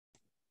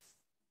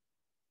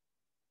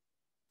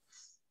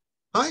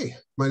Hi,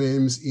 my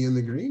name's Ian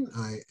the Green.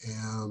 I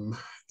am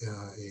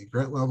a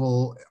grant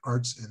level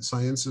Arts and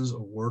Sciences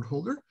award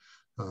holder.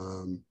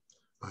 Um,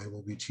 I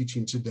will be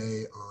teaching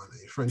today on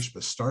a French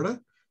Bastarda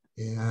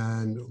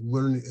and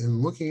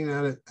looking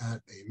at it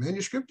at a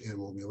manuscript, and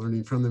we'll be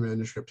learning from the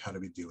manuscript how to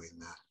be doing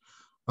that.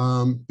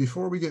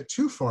 Before we get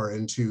too far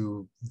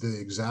into the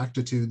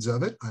exactitudes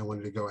of it, I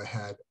wanted to go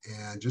ahead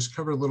and just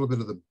cover a little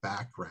bit of the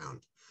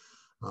background.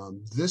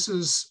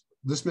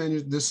 This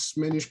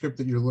manuscript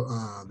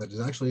that is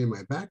actually in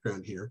my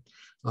background here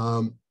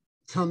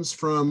comes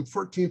from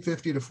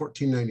 1450 to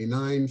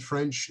 1499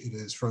 French. It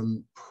is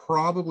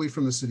probably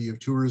from the city of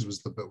Tours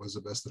was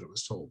the best that it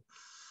was told.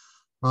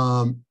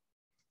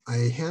 I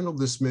handled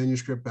this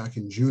manuscript back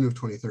in June of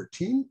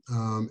 2013,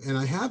 and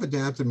I have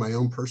adapted my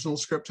own personal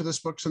script to this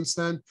book since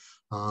then.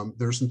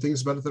 There are some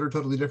things about it that are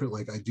totally different,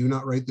 like I do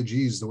not write the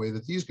G's the way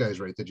that these guys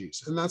write the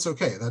G's, and that's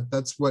okay.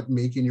 That's what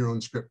making your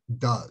own script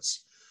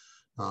does.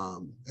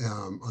 On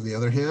the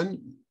other hand,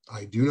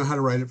 I do know how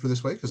to write it for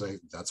this way because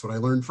that's what I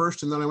learned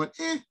first, and then I went,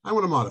 I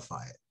want to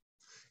modify it.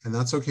 And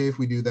that's okay if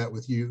we do that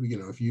with you,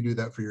 if you do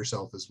that for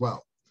yourself as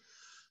well.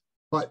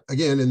 But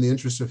again, in the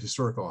interest of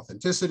historical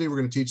authenticity, we're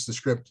going to teach the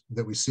script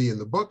that we see in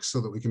the book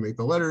so that we can make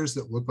the letters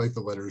that look like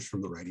the letters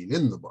from the writing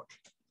in the book.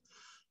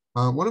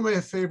 One of my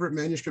favorite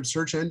manuscript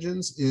search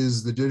engines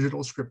is the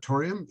Digital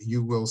Scriptorium.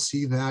 You will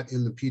see that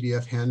in the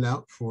PDF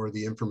handout for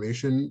the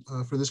information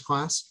for this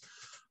class.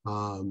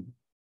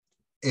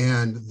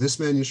 And this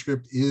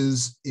manuscript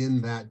is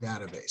in that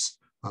database.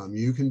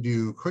 You can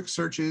do quick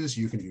searches,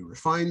 you can do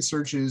refined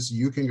searches,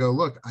 you can go,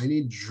 look, I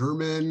need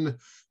German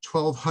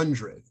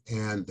 1200,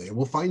 and they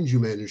will find you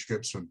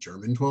manuscripts from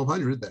German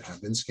 1200 that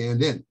have been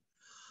scanned in.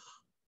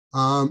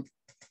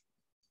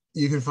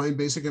 You can find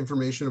basic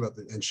information about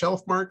and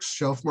shelf marks.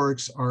 Shelf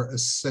marks are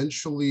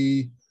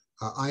essentially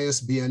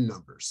ISBN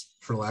numbers,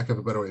 for lack of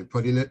a better way of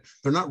putting it.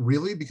 They're not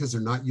really, because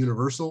they're not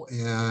universal,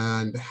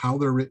 and how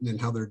they're written and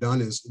how they're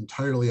done is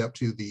entirely up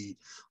to the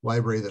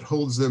library that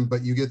holds them,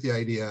 but you get the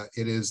idea.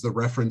 It is the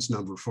reference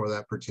number for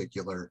that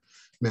particular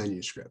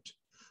manuscript.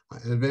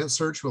 An advanced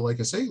search will, like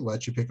I say,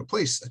 let you pick a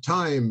place, a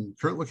time,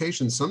 current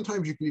location.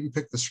 Sometimes you can even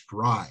pick the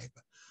scribe,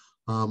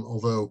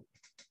 although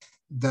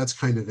that's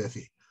kind of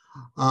iffy.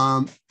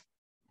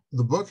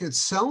 The book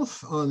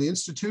itself, the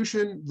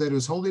institution that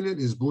is holding it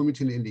is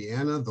Bloomington,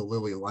 Indiana, the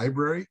Lilly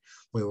Library.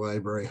 Lilly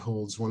Library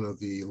holds one of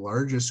the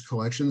largest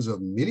collections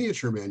of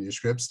miniature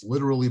manuscripts,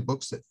 literally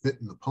books that fit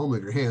in the palm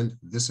of your hand.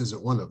 This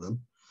isn't one of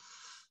them.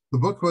 The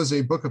book was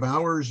a book of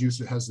hours.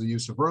 It has the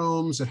use of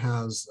Rome's. It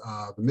has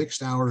the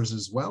mixed hours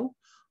as well.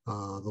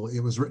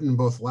 It was written in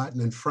both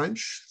Latin and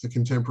French, the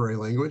contemporary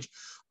language.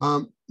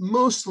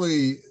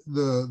 Mostly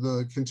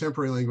the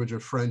contemporary language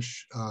of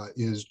French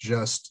is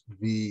just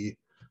the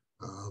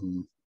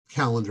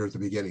calendar at the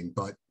beginning,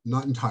 but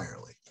not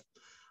entirely.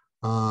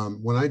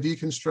 When I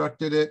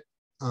deconstructed it,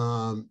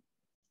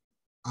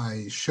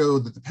 I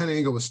showed that the pen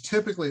angle was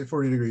typically at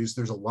 40 degrees.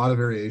 There's a lot of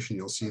variation.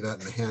 You'll see that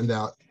in the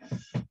handout.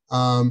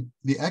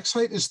 The X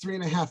height is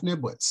 3.5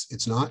 nibwits.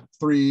 It's not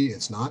 3,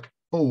 it's not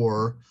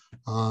 4.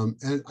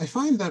 And I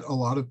find that a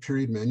lot of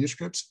period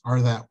manuscripts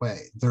are that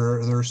way.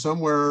 They're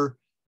somewhere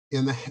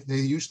they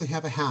usually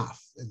have a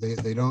half.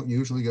 They don't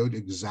usually go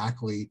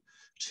exactly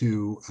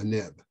to a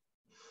nib.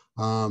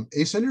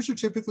 Ascenders are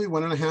typically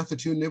 1.5 to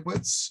 2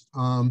 nibwits,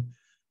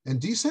 and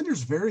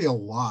descenders vary a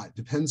lot,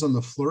 depends on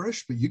the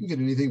flourish, but you can get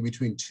anything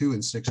between 2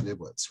 and 6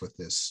 nibwits with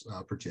this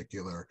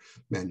particular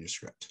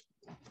manuscript.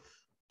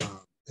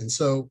 And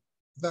so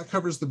that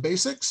covers the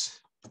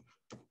basics.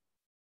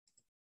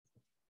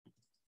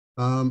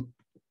 And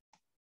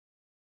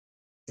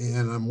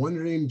I'm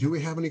wondering, do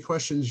we have any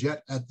questions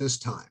yet at this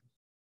time?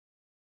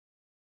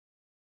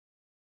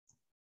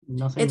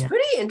 Nothing It's yet.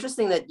 pretty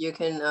interesting that you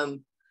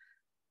can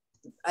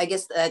I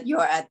guess that you're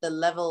at the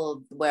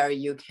level where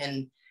you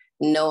can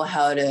know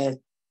how to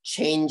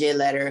change a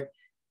letter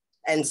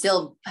and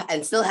still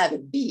have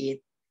it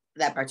be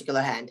that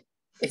particular hand,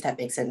 if that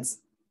makes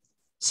sense.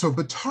 So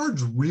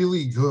Batard's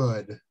really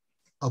good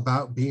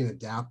about being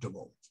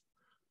adaptable.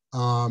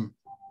 Batard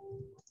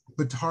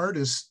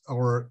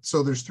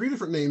so there's 3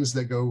 different names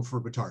that go for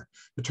Batard.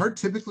 Batard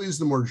typically is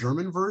the more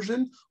German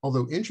version,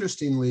 although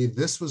interestingly,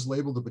 this was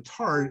labeled a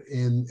Batard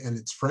and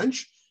it's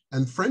French.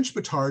 And French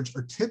Batards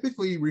are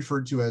typically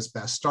referred to as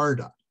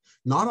Bastarda.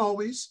 Not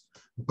always,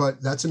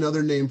 but that's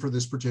another name for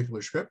this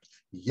particular script.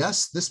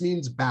 Yes, this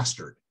means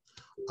bastard.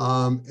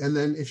 And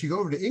then if you go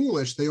over to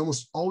English, they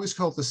almost always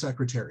call it the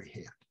secretary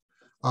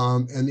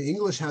hand. And the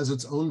English has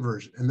its own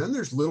version. And then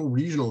there's little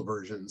regional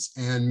versions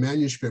and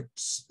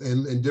manuscripts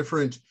and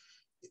different,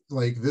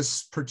 like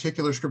this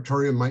particular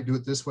scriptorium might do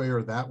it this way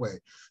or that way.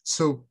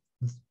 So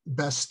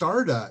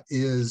Bastarda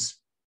is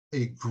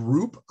a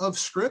group of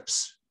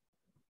scripts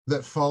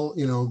that fall,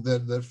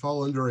 that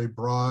fall under a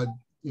broad,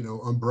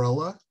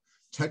 umbrella.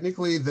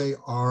 Technically, they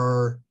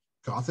are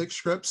Gothic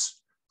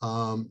scripts,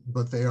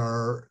 but they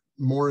are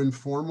more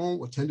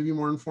informal, tend to be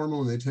more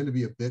informal, and they tend to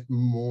be a bit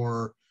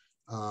more,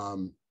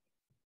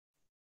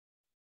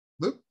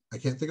 I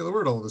can't think of the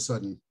word all of a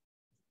sudden.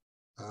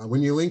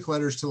 when you link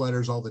letters to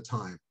letters all the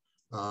time.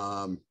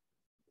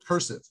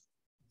 Cursive,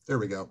 there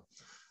we go.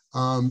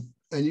 And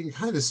you can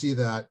kind of see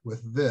that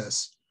with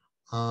this.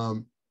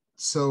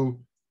 So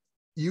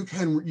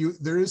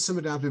there is some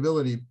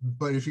adaptability,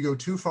 but if you go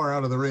too far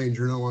out of the range,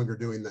 you're no longer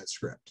doing that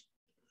script.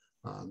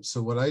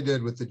 So what I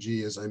did with the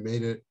G is I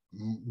made it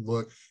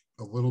look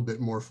a little bit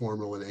more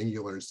formal and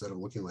angular instead of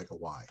looking like a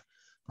Y.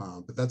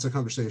 But that's a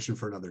conversation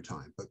for another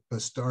time. But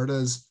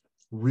Bastardas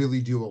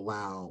really do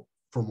allow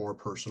for more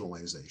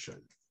personalization.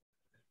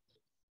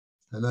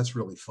 And that's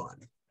really fun.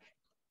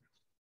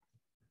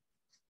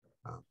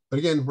 But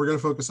again, we're going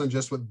to focus on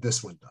just what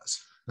this one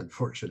does,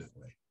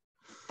 unfortunately.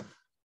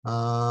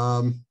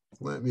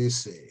 Let me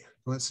see.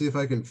 Let's see if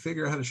I can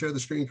figure out how to share the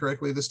screen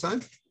correctly this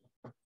time.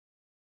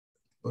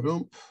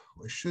 Ba-dum.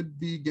 I should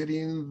be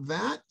getting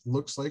that.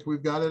 Looks like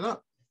we've got it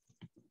up.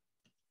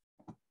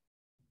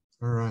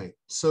 All right.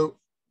 So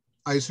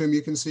I assume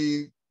you can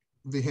see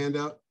the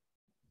handout?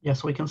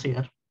 Yes, we can see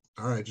it.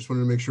 All right. Just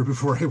wanted to make sure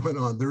before I went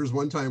on. There was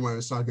one time when I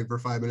was talking for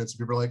 5 minutes and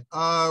people were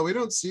like, we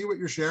don't see what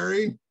you're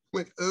sharing. I'm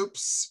like,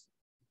 oops.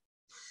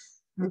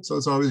 So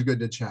it's always good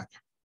to check.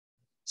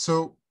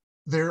 So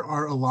there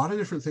are a lot of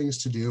different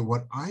things to do.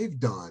 What I've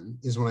done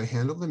is when I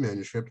handle the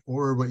manuscript,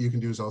 or what you can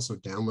do is also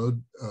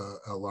download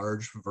a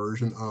large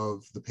version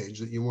of the page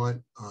that you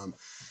want.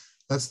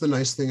 That's the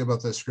nice thing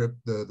about the script,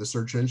 the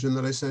search engine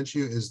that I sent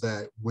you, is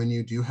that when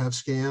you do have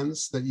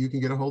scans that you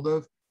can get a hold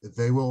of,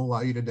 they will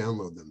allow you to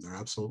download them. They're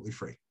absolutely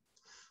free.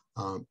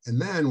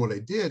 And then what I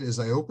did is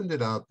I opened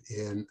it up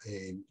in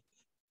a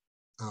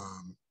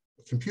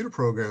computer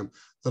program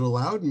that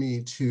allowed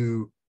me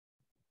to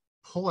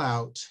pull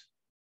out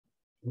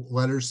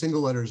letters,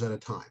 single letters at a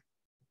time.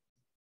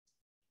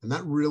 And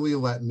that really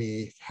let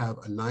me have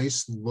a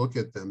nice look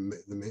at them,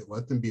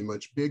 let them be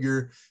much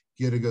bigger,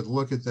 get a good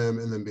look at them,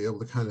 and then be able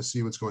to kind of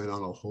see what's going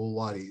on a whole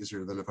lot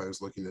easier than if I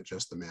was looking at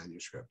just the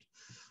manuscript.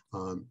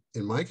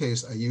 In my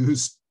case, I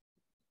used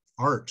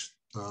art,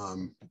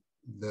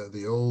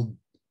 the old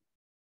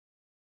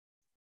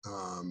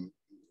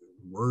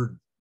Word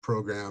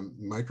program,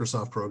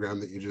 Microsoft program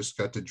that you just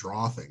got to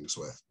draw things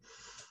with.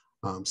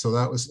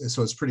 So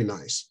it's pretty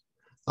nice.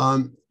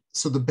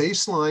 So the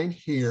baseline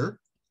here,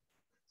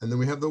 and then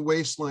we have the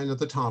waistline at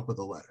the top of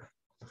the letter.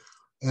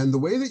 And the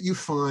way that you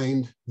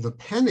find the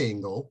pen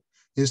angle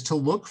is to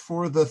look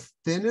for the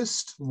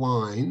thinnest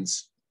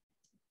lines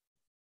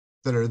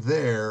that are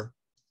there,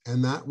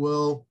 and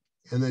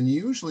then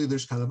usually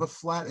there's kind of a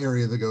flat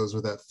area that goes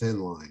with that thin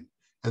line.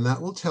 And that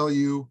will tell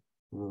you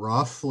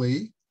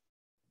roughly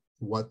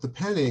what the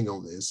pen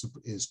angle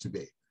is to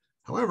be.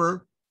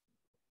 However,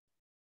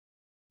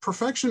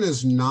 perfection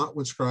is not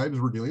what scribes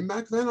were doing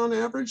back then on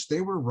average.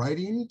 They were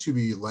writing to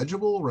be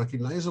legible,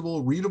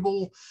 recognizable,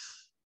 readable.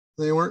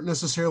 They weren't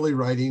necessarily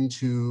writing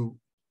to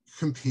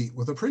compete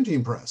with a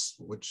printing press,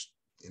 which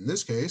in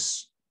this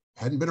case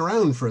hadn't been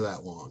around for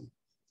that long.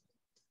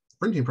 The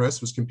printing press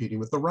was competing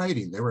with the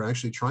writing. They were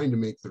actually trying to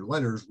make their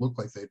letters look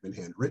like they'd been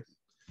handwritten.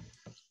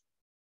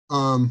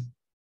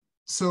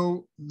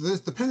 So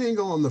the pen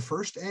angle on the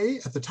first A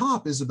at the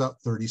top is about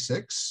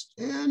 36,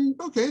 and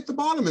okay, at the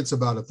bottom it's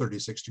about a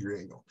 36-degree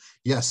angle.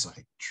 Yes,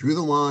 I drew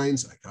the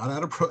lines, I got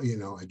out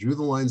I drew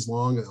the lines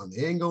long on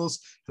the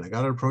angles, and I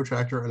got out a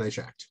protractor and I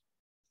checked.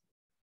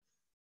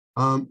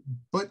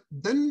 But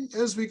then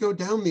as we go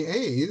down the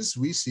A's,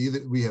 we see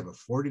that we have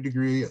a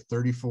 40-degree, a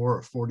 34,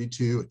 a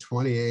 42, a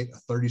 28, a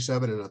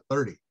 37, and a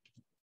 30.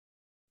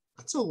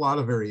 That's a lot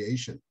of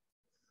variation.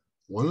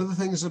 One of the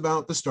things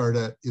about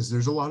Bastarda is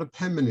there's a lot of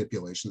pen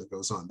manipulation that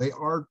goes on. They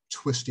are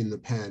twisting the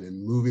pen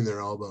and moving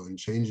their elbow and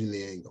changing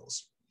the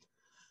angles.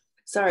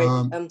 Sorry.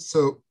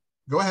 So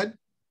go ahead.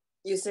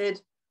 You said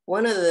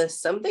one of the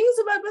somethings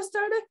about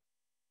Bastarda?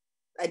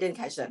 I didn't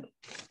catch that.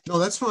 No,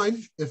 that's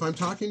fine. If I'm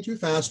talking too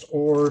fast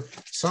or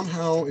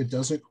somehow it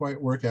doesn't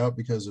quite work out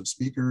because of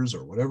speakers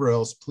or whatever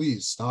else,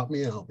 please stop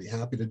me and I'll be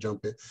happy to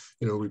jump in,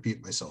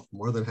 repeat myself.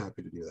 More than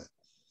happy to do that.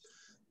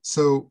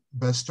 So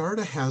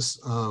Bastarda has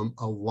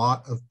a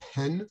lot of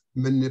pen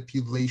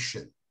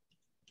manipulation.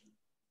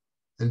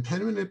 And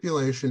pen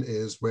manipulation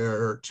is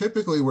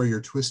typically where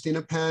you're twisting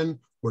a pen,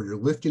 where you're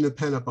lifting a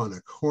pen up on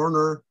a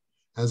corner,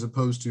 as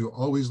opposed to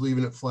always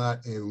leaving it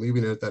flat and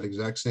leaving it at that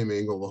exact same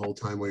angle the whole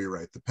time while you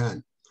write the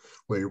pen,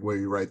 where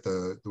you're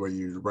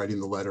writing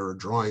the letter or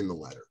drawing the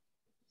letter.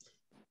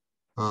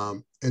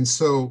 And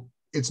so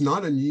it's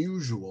not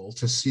unusual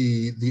to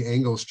see the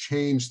angles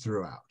change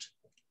throughout.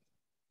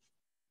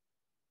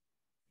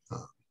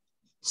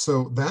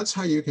 So that's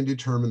how you can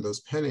determine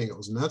those pen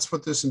angles. And that's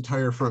what this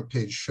entire front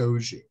page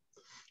shows you.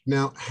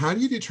 Now, how do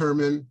you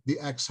determine the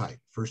X height?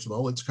 First of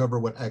all, let's cover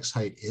what X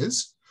height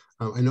is.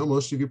 I know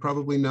most of you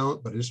probably know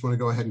it, but I just want to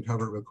go ahead and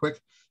cover it real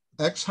quick.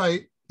 X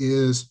height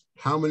is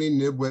how many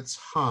nib widths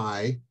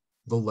high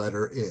the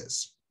letter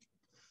is.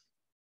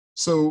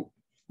 So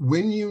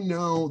when you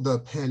know the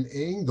pen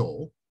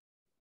angle,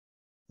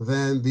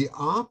 then the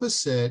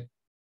opposite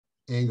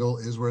angle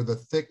is where the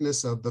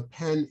thickness of the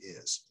pen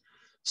is.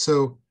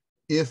 So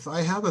if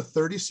I have a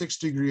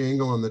 36-degree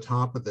angle on the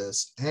top of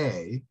this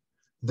A,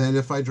 then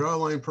if I draw a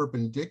line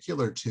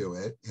perpendicular to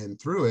it and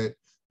through it,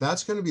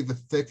 that's going to be the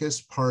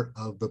thickest part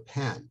of the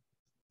pen,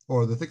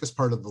 or the thickest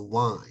part of the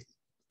line.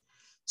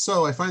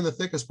 So I find the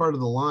thickest part of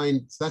the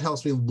line, so that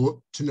helps me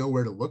look to know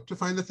where to look to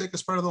find the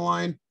thickest part of the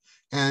line.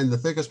 And the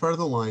thickest part of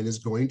the line is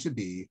going to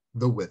be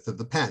the width of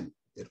the pen.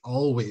 It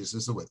always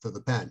is the width of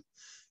the pen,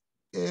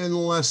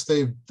 unless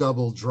they've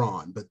double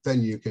drawn, but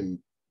then you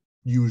can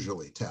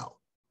usually tell.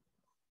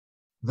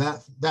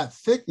 That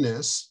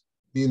thickness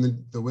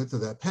being the width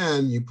of that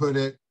pen, you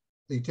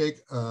take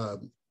a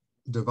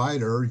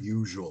divider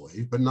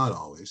usually, but not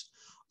always,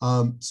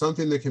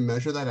 something that can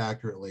measure that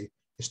accurately.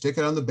 You stick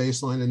it on the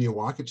baseline and you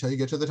walk it till you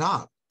get to the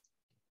top.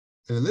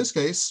 And in this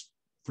case,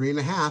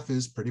 3.5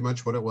 is pretty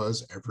much what it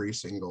was every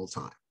single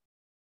time.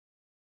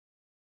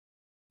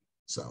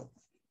 So,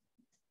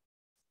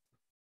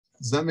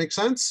 does that make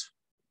sense?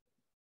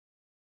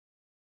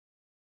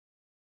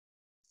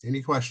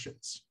 Any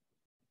questions?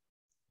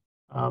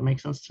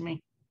 Makes sense to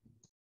me.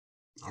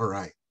 All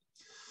right.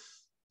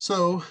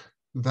 So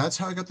that's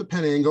how I got the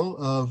pen angle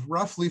of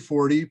roughly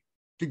 40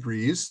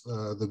 degrees.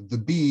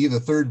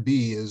 The third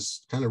B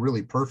is kind of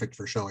really perfect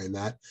for showing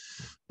that.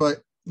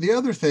 But the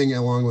other thing,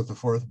 along with the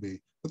fourth B,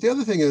 but the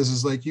other thing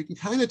is like you can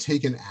kind of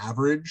take an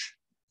average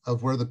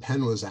of where the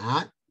pen was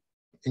at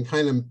and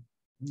kind of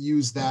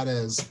use that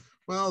as,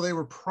 well, they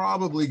were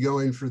probably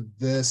going for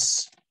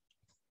this,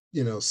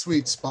 you know,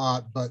 sweet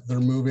spot, but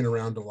they're moving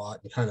around a lot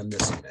and kind of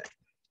missing it.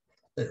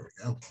 There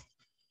we go.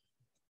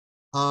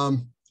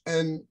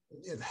 And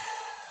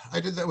I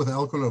did that with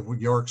Elkin of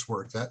York's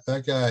work.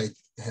 That guy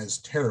has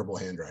terrible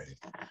handwriting.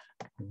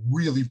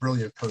 Really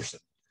brilliant person.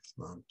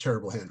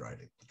 Terrible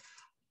handwriting.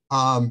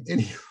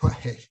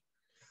 Anyway,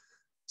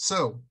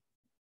 so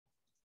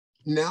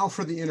now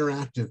for the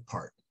interactive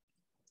part.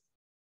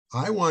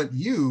 I want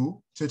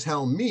you to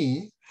tell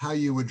me how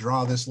you would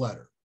draw this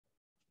letter.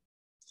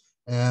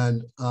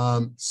 And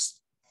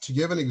to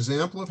give an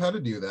example of how to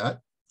do that,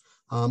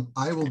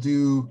 I will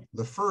do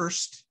the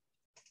first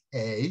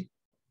A,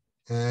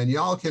 and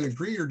y'all can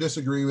agree or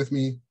disagree with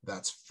me.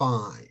 That's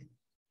fine.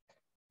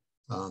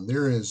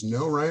 There is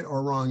no right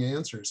or wrong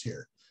answers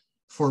here.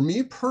 For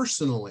me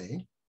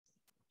personally,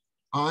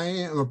 I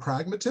am a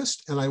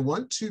pragmatist and I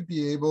want to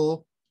be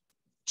able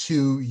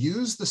to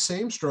use the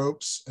same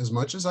strokes as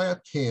much as I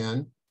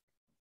can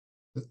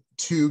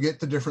to get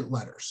the different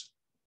letters.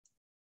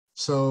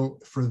 So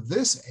for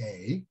this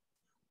A,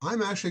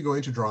 I'm actually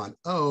going to draw an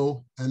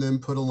O and then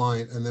put a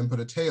line and then put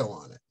a tail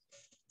on it.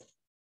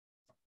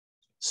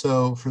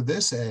 So for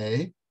this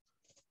A,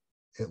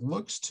 it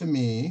looks to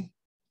me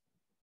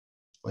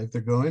like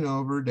they're going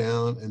over,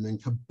 down, and then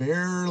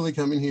barely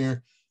coming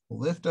here,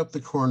 lift up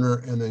the corner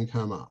and then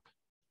come up.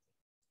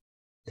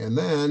 And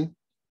then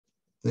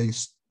they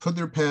put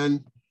their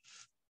pen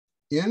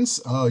in,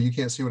 oh, you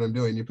can't see what I'm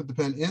doing. You put the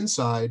pen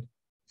inside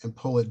and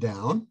pull it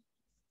down.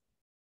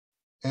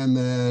 And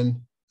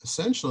then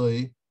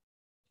essentially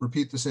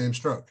repeat the same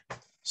stroke.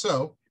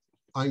 So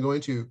I'm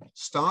going to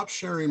stop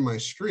sharing my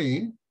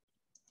screen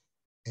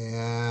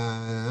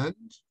and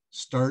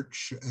start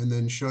and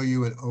then show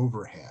you an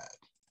overhead.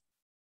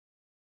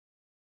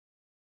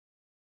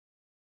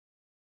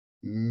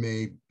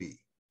 Maybe.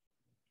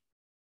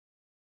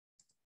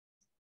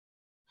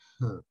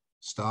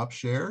 Stop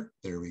share.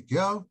 There we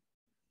go.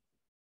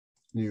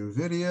 New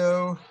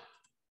video.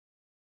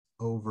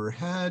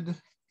 Overhead.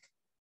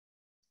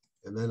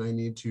 And then I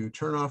need to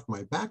turn off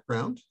my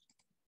background.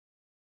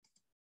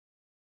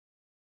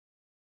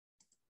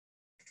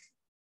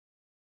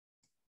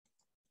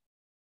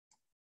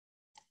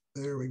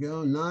 There we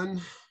go,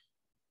 none.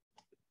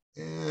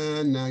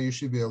 And now you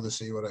should be able to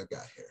see what I've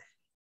got here.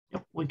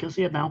 Yep, we can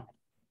see it now.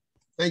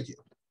 Thank you.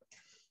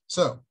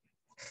 So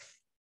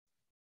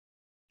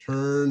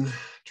turn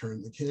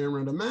the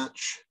camera to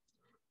match.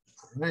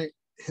 All right,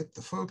 hit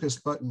the focus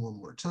button one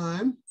more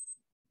time.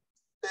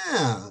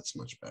 Yeah, that's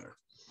much better.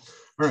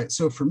 All right,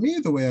 so for me,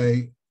 the way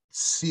I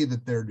see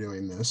that they're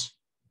doing this,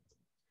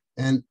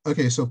 and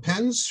okay, so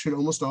pens should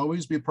almost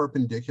always be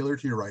perpendicular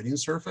to your writing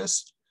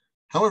surface.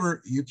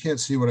 However, you can't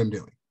see what I'm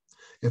doing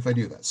if I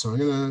do that. So I'm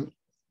gonna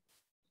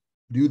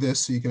do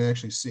this so you can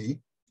actually see.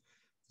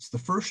 It's the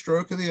first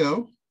stroke of the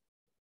O.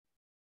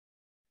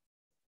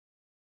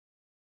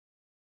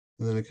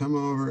 And then I come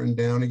over and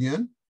down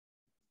again.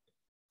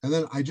 And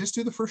then I just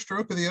do the first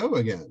stroke of the O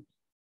again.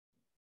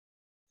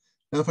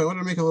 Now, if I want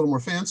to make it a little more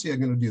fancy, I'm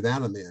going to do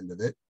that on the end of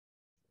it.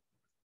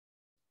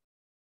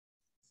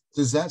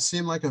 Does that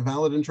seem like a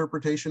valid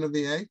interpretation of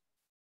the A?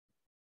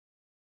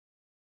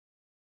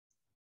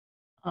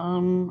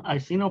 I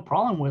see no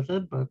problem with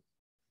it, but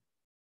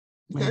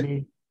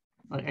maybe,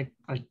 okay.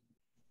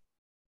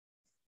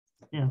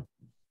 Yeah.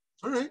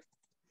 All right.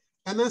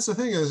 And that's the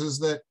thing is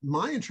that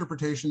my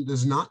interpretation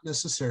does not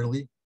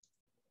necessarily,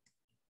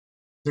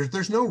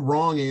 there's no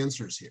wrong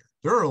answers here.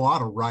 There are a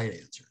lot of right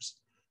answers.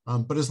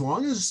 But as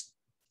long as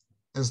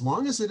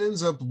it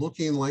ends up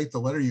looking like the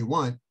letter you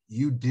want,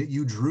 you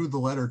drew the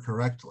letter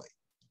correctly.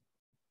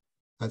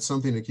 That's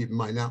something to keep in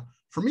mind. Now,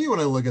 for me, when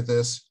I look at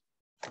this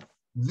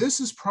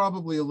is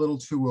probably a little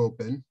too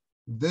open.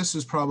 this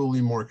is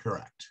probably more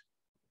correct.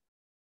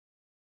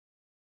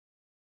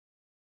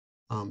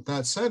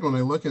 That said, when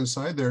I look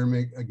inside there and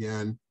make,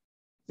 again,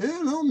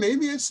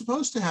 maybe it's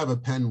supposed to have a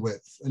pen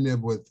width, a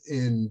nib width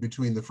in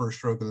between the first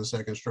stroke and the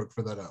second stroke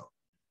for that O.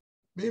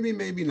 Maybe,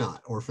 maybe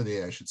not, or for the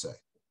A, I should say.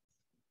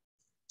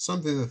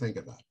 Something to think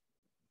about.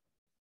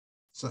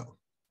 So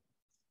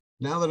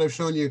now that I've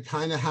shown you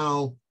kind of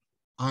how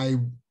I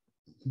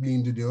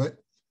mean to do it,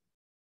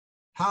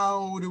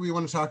 how do we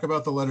want to talk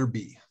about the letter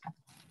B?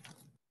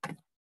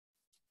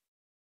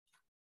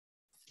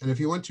 And if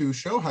you want to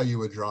show how you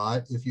would draw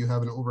it, if you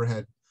have an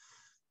overhead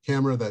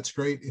camera, that's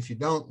great. If you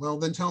don't, well,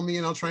 then tell me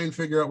and I'll try and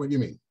figure out what you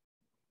mean.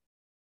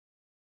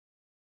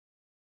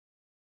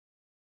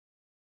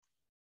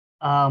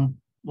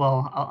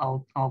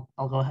 Well, I'll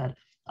go ahead.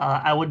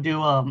 I would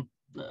do a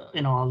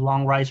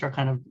long riser,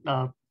 kind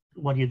of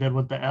what you did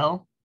with the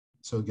L.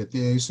 So get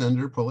the A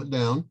sender, pull it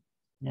down.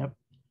 Yep.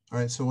 All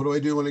right, so what do I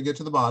do when I get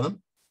to the bottom?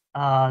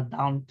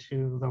 Down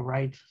to the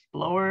right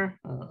lower,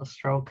 a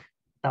stroke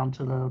down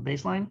to the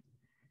baseline.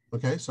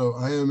 Okay, so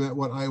I am at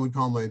what I would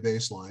call my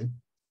baseline.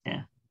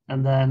 Yeah,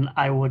 and then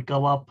I would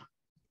go up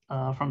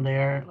from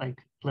there, like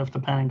lift the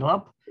pen and go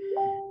up.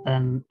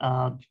 Then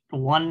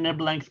one nib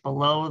length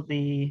below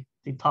the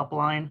top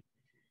line,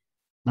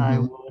 I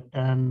would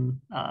then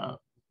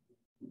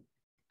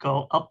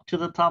go up to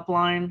the top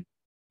line,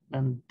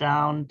 then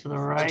down to the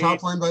right. The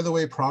top line, by the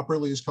way,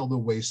 properly is called the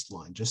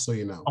waistline, just so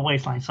you know. A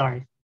waistline,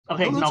 sorry.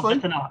 Okay, no,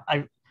 good to know.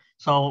 I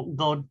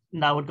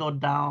would go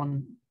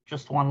down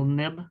just one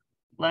nib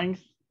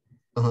length.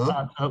 To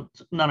the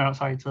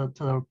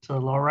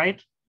lower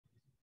right.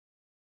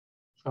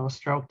 So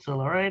stroke to the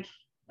lower right.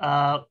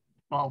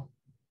 Well,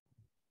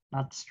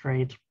 not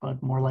straight,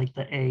 but more like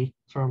the A,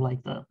 sort of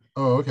like the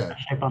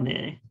shape on the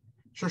A.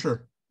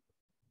 Sure.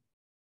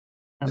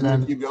 And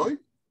then keep going.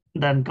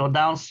 Then go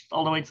down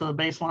all the way to the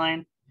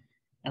baseline,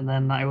 and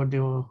then I would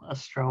do a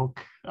stroke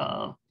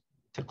to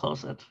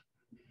close it.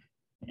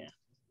 Yeah,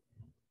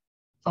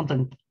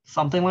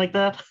 something like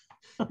that.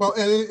 Well,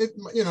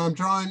 and I'm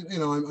drawing,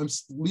 I'm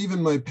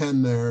leaving my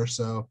pen there,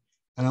 so,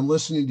 and I'm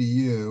listening to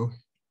you,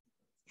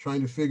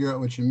 trying to figure out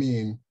what you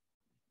mean.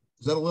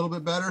 Is that a little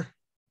bit better?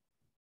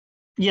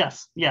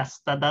 Yes,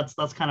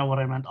 that's kind of what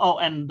I meant. Oh,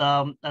 and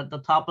at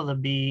the top of the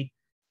B,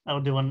 I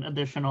would do an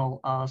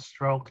additional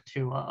stroke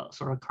to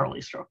sort of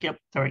curly stroke. Yep,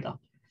 there we go.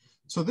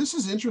 So this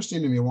is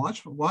interesting to me.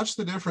 Watch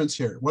the difference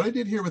here. What I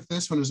did here with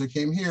this one is I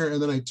came here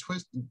and then I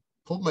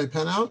pulled my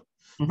pen out.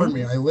 Pardon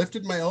me, I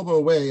lifted my elbow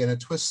away and it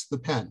twists the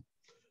pen.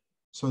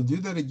 So I'll do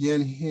that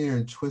again here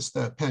and twist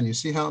that pen. You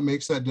see how it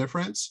makes that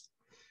difference?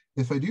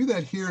 If I do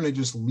that here and I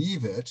just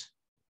leave it,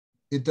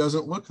 it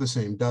doesn't look the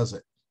same, does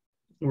it?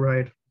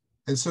 Right.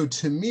 And so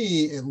to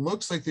me, it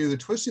looks like they're either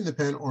twisting the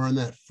pen or on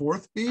that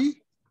fourth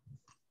B,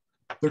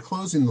 they're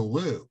closing the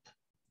loop.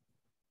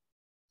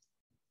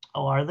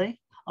 Oh, are they?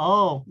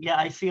 Oh, yeah,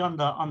 I see on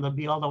the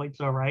B all the way to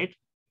the right.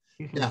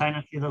 You can kind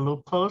of see the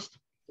loop closed.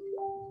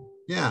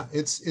 Yeah,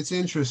 it's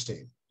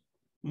interesting.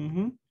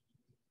 Mm-hmm.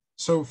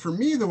 So for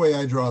me, the way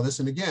I draw this,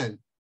 and again,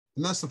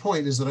 and that's the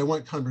point, is that I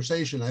want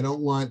conversation. I don't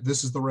want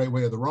this is the right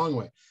way or the wrong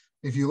way.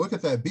 If you look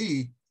at that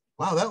B,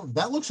 wow,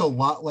 that looks a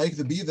lot like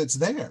the B that's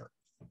there.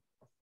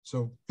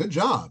 So good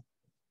job.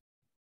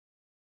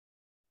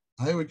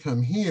 I would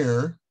come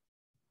here,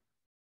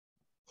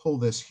 pull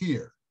this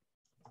here.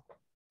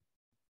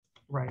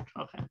 Right,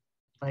 okay.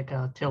 Like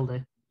a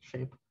tilde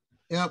shape.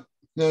 Yep.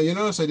 Now you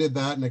notice I did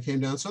that and I came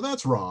down, so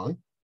that's wrong.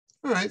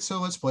 All right, so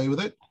let's play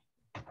with it.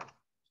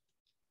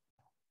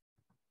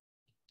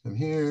 Come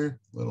here,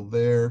 a little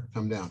there,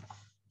 come down.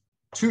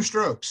 2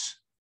 strokes,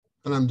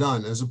 and I'm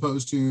done, as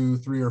opposed to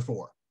 3 or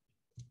 4.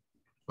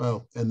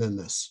 Well, and then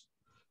this.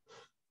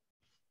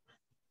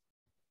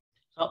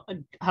 So I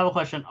have a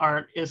question,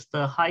 Art. Is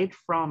the height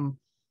from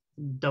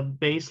the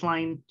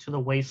baseline to the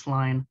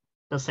waistline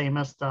the same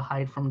as the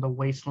height from the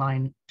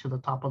waistline to the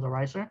top of the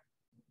riser?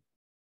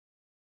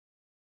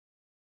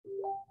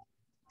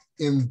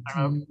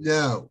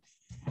 No.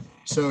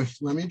 So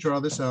let me draw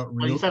this out real.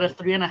 Well, you said it's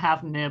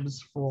 3.5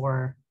 nibs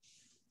for.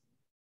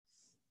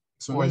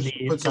 So let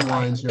me put some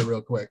lines here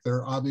real quick.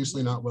 They're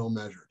obviously not well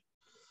measured.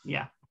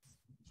 Yeah.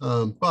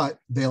 But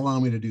they allow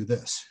me to do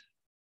this.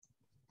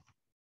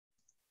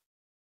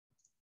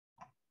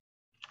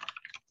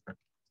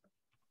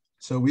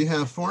 So we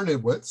have 4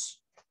 nib widths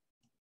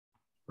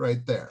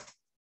right there.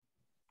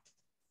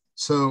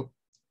 So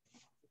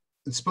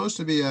it's supposed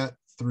to be at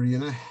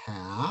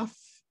 3.5.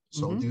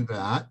 So I'll do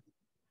that.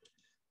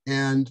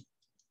 And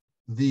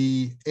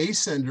the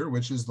ascender,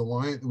 which is the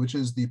line, which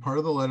is the part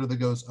of the letter that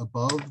goes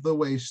above the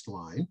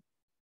waistline.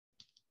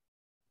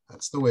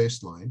 That's the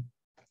waistline.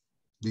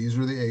 These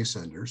are the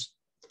ascenders.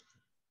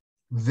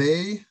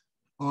 They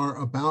are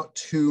about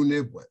 2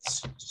 nib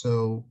widths.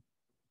 So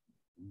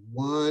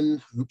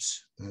 1,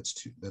 oops, that's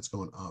 2, that's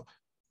going up.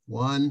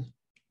 1,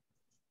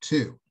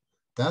 2.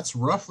 That's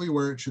roughly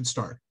where it should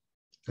start.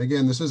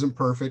 Again, this isn't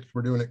perfect.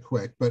 We're doing it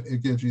quick, but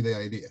it gives you the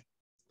idea.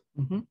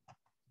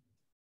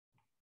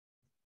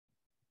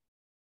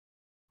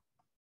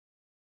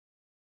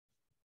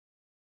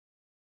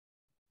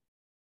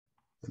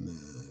 And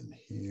then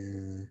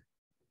here.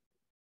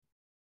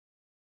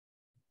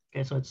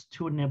 Okay, so it's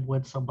 2 nib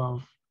widths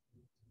above.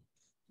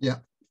 Yeah.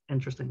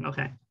 Interesting.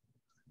 Okay.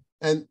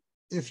 And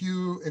if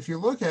you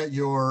look at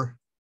your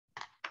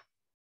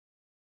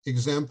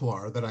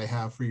exemplar that I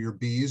have for your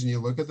Bs and you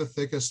look at the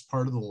thickest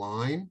part of the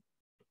line,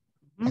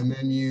 and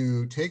then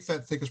you take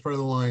that thickest part of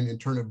the line and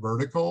turn it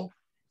vertical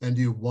and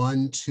do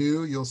 1,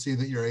 2, you'll see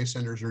that your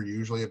ascenders are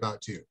usually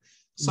about 2.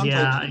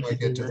 Sometimes you might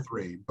get to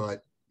 3,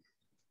 but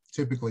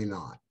typically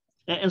not.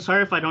 And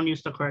sorry if I don't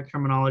use the correct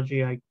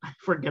terminology. I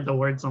forget the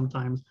word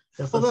sometimes.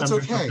 Well, that's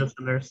okay.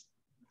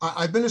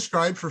 I've been a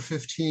scribe for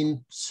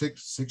 16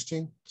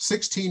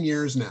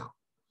 years now.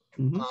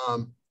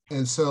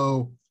 And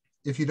so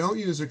if you don't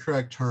use a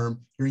correct term,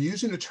 you're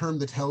using a term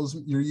that tells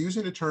you're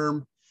using a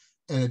term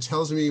and it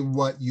tells me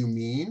what you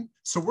mean.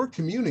 So we're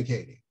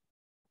communicating.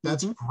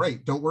 That's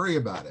great. Don't worry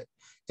about it.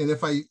 And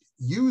if I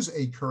use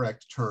a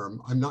correct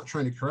term, I'm not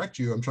trying to correct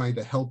you. I'm trying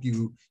to help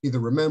you either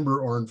remember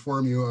or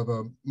inform you of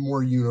a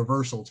more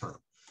universal term.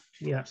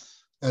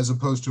 Yes. As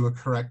opposed to a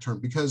correct term,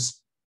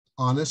 because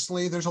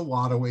honestly, there's a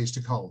lot of ways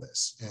to call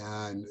this.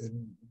 And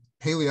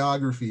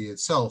paleography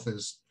itself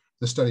is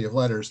the study of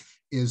letters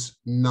is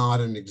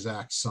not an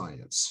exact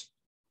science.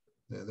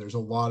 There's a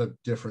lot of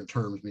different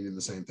terms meaning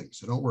the same thing.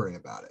 So don't worry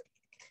about it.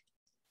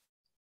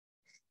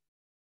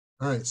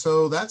 All right,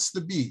 so that's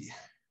the B.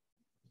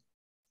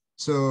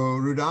 So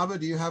Rudaba,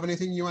 do you have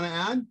anything you want to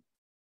add?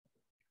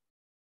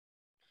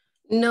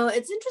 No,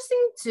 it's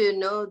interesting to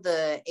know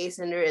the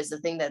ascender is the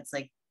thing that's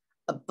like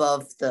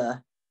above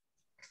the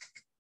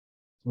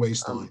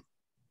waistline.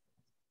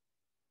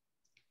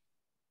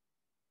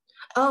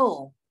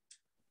 Oh,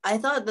 I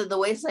thought that the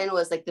waistline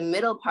was like the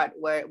middle part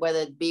where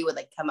the B would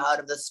like come out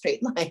of the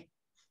straight line.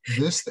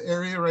 This the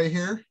area right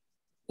here?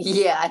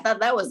 Yeah, I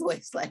thought that was the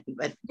waistline,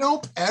 but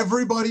nope,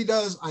 everybody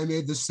does. I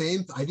did the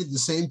same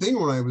thing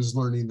when I was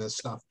learning this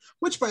stuff,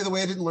 which by the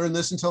way, I didn't learn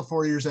this until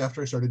 4 years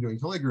after I started doing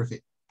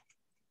calligraphy.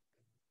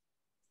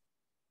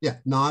 Yeah,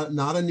 not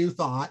a new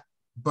thought,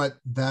 but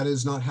that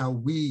is not how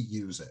we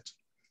use it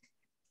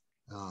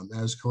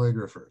as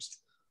calligraphers.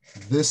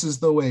 This is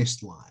the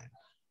waistline.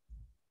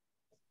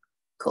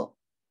 Cool.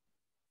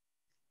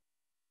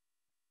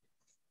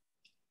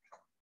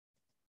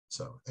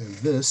 So, and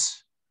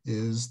this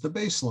is the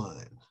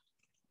baseline.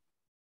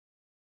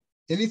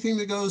 Anything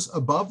that goes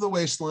above the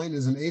waistline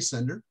is an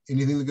ascender.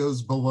 Anything that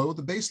goes below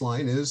the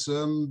baseline is,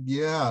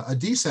 a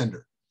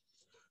descender.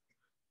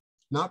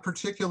 Not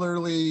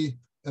particularly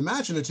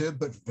imaginative,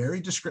 but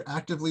very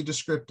actively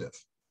descriptive.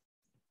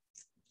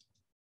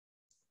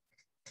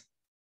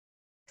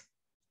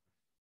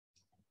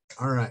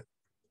 All right,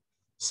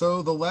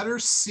 so the letter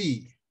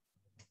C.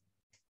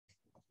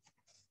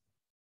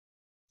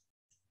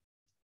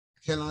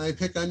 Can I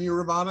pick on you,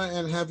 Rabana,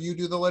 and have you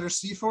do the letter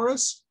C for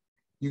us?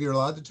 You're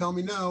allowed to tell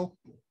me no.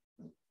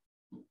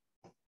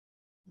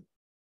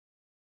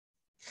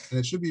 And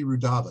it should be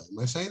Rudaba. Am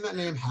I saying that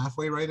name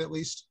halfway right at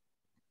least?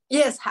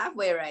 Yes,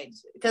 halfway right.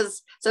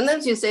 Because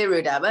sometimes you say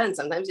Rudaba and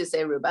sometimes you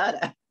say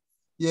Rubada.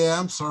 Yeah,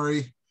 I'm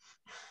sorry.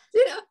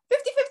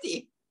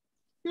 50-50.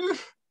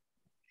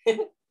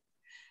 All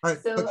right.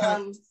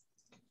 So,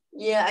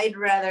 yeah, I'd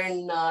rather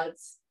not.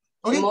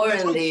 Okay, more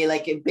in the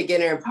like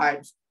beginner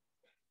part.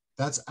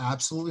 That's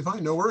absolutely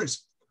fine. No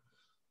worries.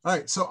 All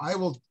right. So I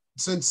will,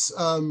 since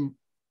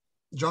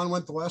John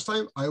went the last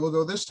time, I will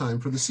go this time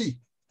for the C.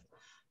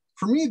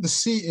 For me, the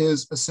C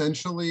is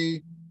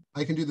essentially,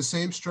 I can do the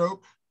same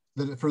stroke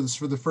that for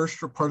the first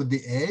part of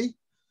the A,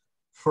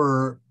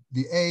 for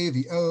the A,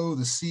 the O,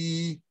 the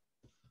C.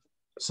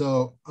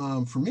 So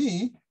for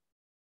me,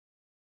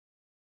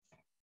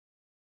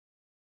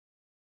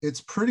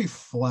 it's pretty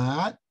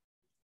flat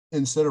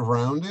instead of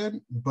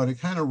rounded, but it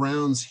kind of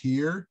rounds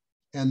here.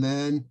 And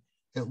then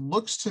it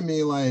looks to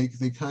me like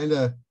they kind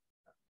of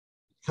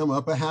come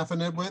up a half a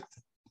nib width.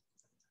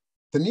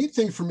 The neat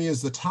thing for me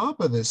is the top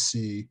of this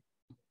C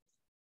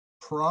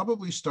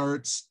probably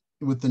starts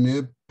with the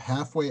nib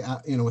halfway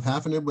out, with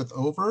half a nib width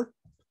over.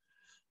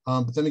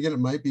 But then again, it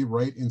might be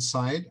right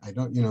inside. I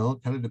don't,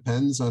 it kind of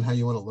depends on how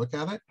you want to look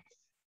at it.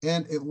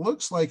 And it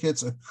looks like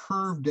it's a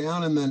curve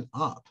down and then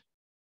up.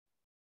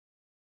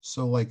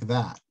 So like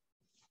that.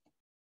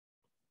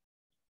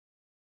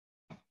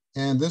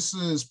 And this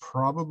is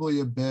probably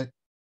a bit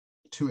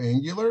too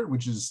angular,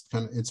 which is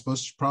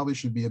probably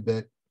should be a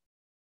bit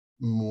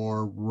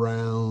more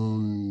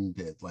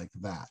rounded like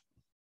that.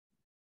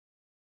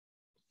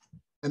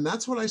 And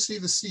that's what I see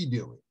the C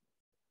doing.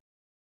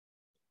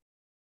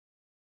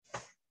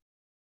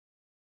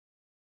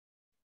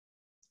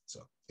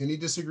 So any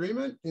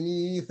disagreement?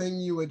 Anything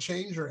you would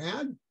change or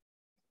add?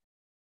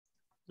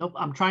 Nope,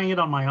 I'm trying it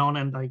on my own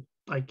and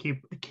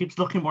it keeps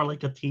looking more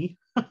like a T.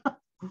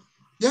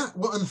 Yeah,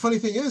 well, and the funny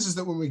thing is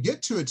that when we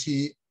get to a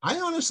T, I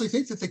honestly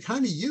think that they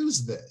kind of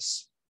use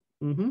this.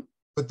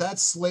 But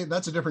that's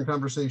a different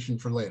conversation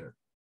for later.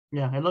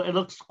 Yeah, it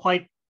looks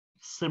quite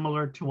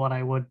similar to what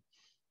I would,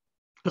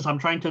 because I'm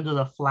trying to do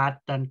the flat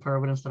then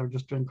curve instead of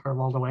just doing curve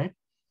all the way.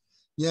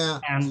 Yeah.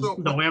 And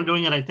the way I'm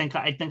doing it, I think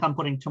I'm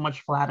putting too much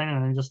flat in,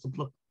 and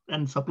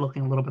ends up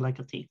looking a little bit like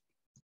a T.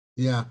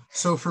 Yeah.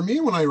 So for me,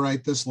 when I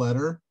write this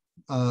letter,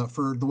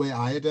 for the way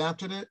I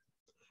adapted it,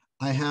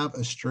 I have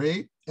a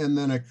straight and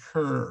then a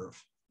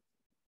curve.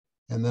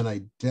 And then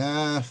I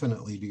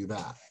definitely do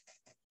that.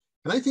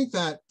 And I think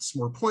that's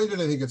more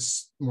pointed. I think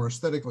it's more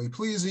aesthetically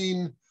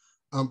pleasing.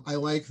 I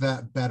like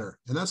that better.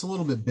 And that's a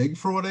little bit big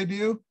for what I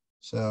do.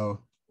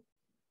 So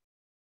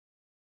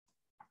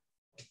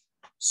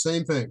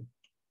same thing.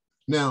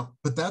 Now,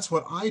 but that's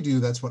what I do.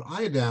 That's what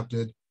I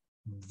adapted.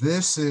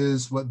 This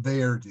is what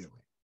they are doing.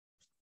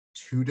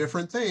 Two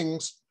different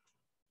things,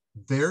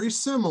 very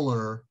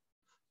similar,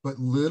 but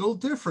little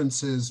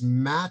differences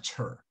match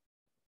her.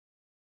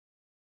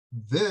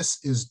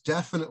 This is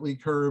definitely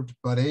curved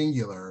but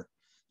angular.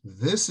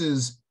 This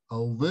is a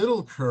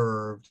little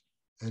curved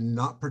and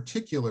not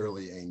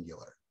particularly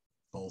angular.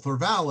 Both are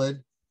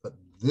valid, but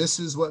this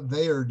is what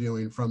they are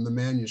doing from the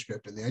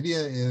manuscript. And the idea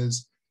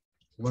is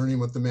learning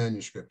what the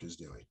manuscript is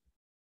doing.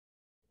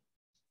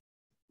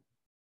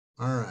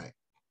 All right.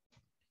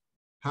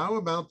 How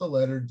about the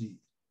letter D?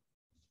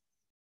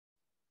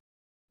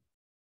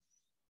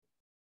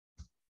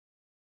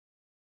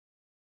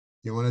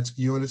 You want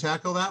to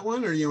tackle that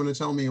one, or you want to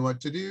tell me what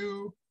to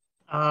do?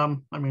 I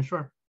mean,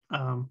 sure.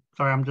 Sorry,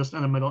 I'm just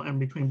in the middle, in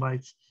between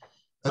bites.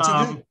 That's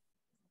okay.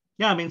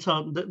 Yeah, I mean,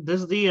 so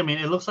this D, I mean,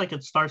 it looks like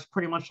it starts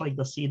pretty much like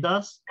the C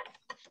does,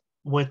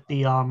 with the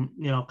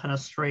you know, kind of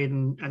straight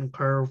and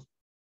curve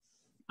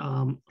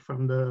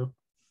from the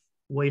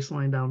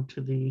waistline down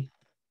to the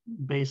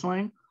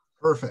baseline.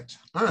 Perfect.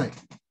 All right.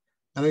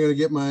 And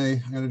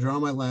I'm gonna draw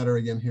my ladder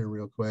again here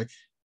real quick.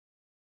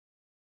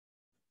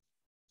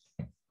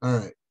 All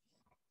right.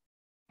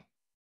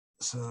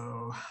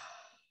 So,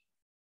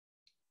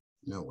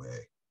 no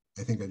way.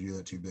 I think I drew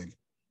that too big.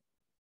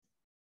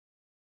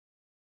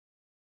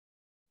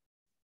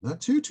 Not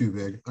too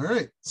big. All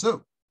right.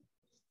 So,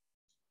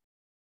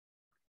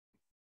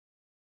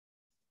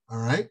 all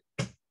right.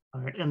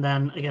 All right. And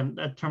then again,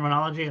 that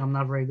terminology I'm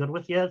not very good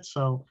with yet.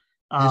 So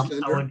I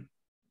would,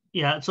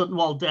 yeah. So,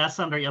 well, the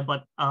ascender, yeah,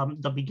 but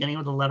the beginning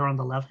of the letter on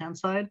the left-hand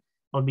side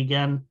will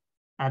begin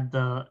at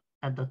the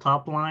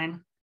top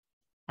line,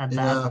 at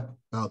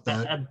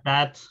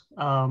that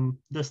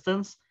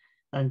distance,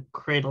 and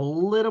create a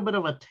little bit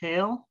of a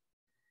tail,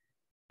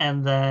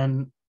 and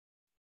then,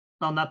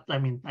 no, not, I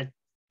mean, I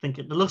think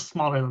it looks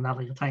smaller than that,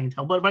 like a tiny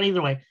tail, but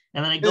either way,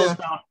 and then it goes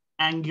down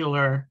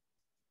angular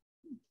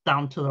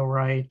down to the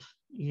right.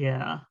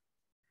 Yeah,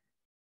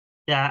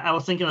 I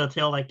was thinking of the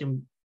tail like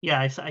in,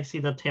 I see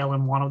the tail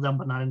in one of them,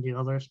 but not in the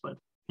others. But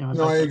you know,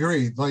 no, I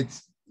agree. Like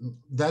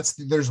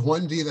there's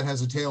one D that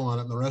has a tail on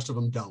it, and the rest of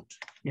them don't.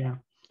 Yeah,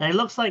 and it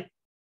looks like,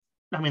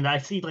 I mean, I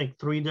see like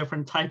 3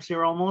 different types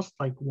here almost.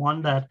 Like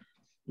one that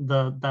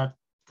the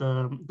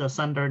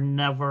sender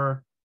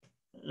never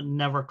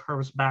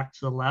curves back to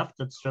the left.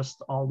 It's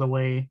just all the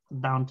way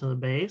down to the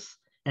base,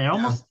 and it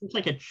almost looks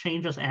like it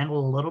changes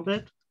angle a little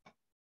bit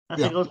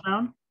as it goes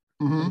down.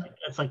 Mm-hmm.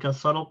 It's like a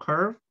subtle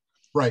curve.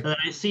 Right. And then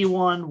I see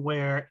one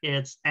where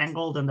it's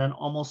angled and then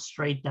almost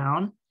straight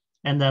down,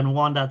 and then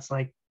one that's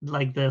like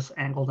this,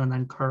 angled and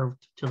then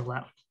curved to the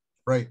left.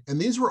 Right. And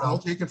these were all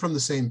taken from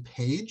the same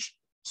page.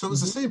 So it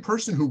was the same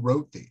person who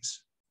wrote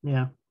these.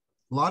 Yeah.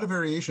 A lot of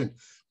variation.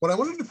 One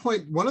of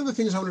the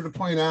things I wanted to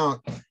point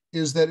out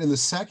is that in the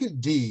second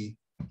D,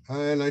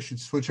 and I should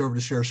switch over to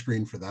share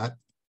screen for that.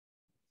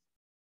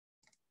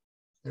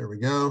 There we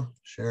go,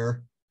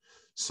 share.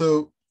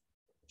 So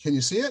can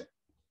you see it?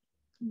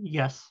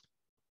 Yes.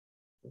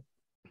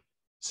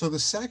 So the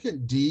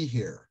second D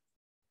here,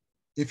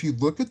 if you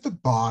look at the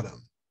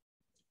bottom,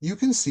 you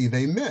can see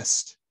they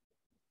missed.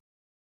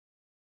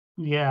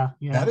 Yeah.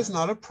 That is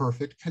not a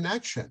perfect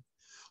connection.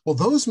 Well,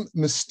 those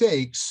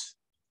mistakes,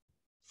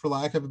 for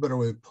lack of a better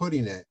way of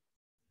putting it,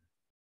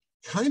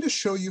 kind of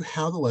show you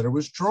how the letter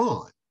was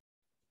drawn.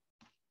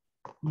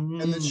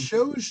 And it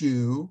shows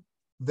you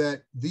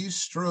that these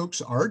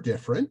strokes are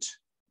different,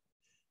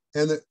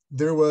 and that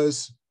there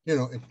was, you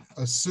know,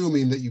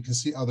 assuming that you can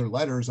see other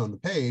letters on the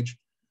page,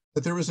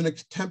 that there was an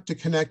attempt to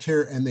connect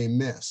here and they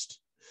missed.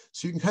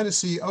 So you can kind of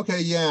see, okay,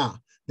 yeah,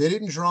 they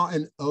didn't draw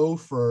an O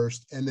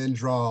first and then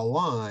draw a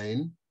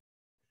line.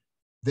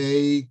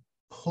 They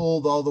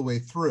pulled all the way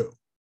through.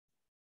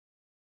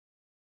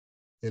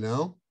 You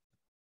know?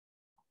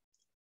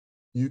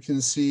 You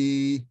can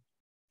see,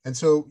 and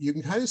so you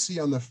can kind of see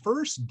on the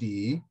first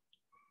D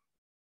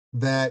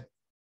that,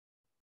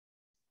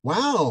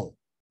 wow,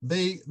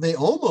 they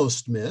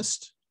almost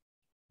missed,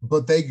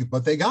 but they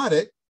got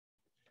it.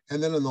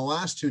 And then on the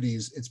last 2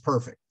 Ds, it's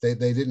perfect. They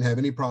didn't have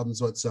any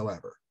problems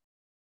whatsoever.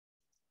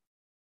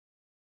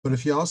 But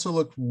if you also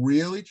look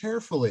really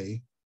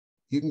carefully,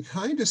 you can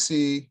kind of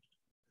see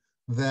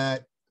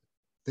that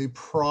they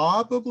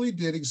probably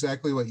did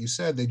exactly what you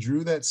said. They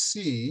drew that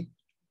C,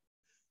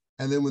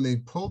 and then when they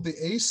pulled the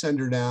A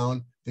sender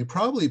down, they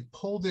probably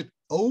pulled it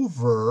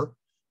over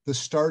the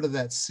start of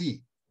that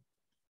C.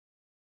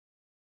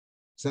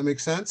 Does that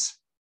make sense?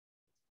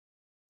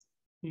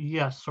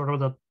 Yes, sort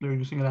of. They're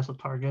using it as a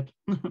target.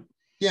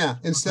 Yeah,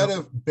 instead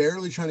of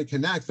barely trying to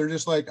connect, they're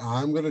just like,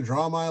 I'm going to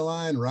draw my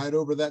line right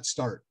over that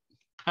start.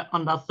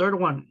 On the third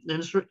one,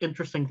 the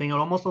interesting thing, it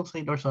almost looks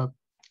like there's a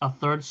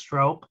third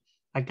stroke,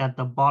 like at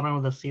the bottom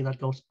of the C that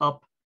goes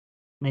up,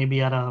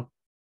 maybe at a,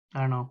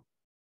 I don't know,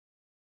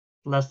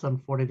 less than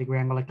 40-degree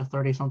angle, like a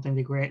 30-something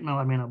degree. No,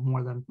 I mean a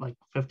more than like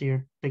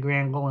 50-degree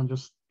angle, and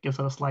just gives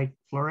it a slight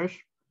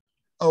flourish.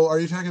 Oh, are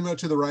you talking about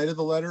to the right of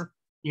the letter?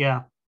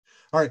 Yeah.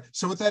 All right.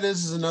 So what that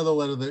is another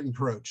letter that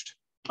encroached.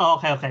 Oh,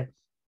 okay, okay.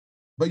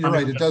 But you're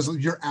right. It does.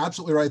 You're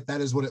absolutely right.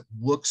 That is what it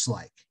looks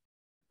like.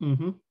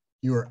 Mm-hmm.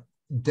 You're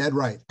dead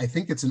right. I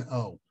think it's an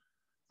O.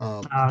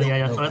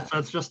 Yeah. So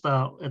it's just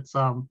a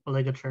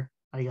ligature,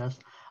 I guess.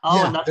 Oh,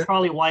 yeah, and that's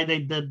probably why they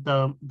did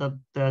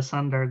the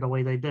sender the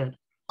way they did.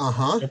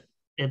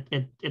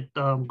 It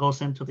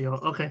goes into the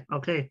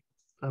okay.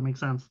 That makes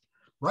sense.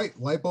 Right,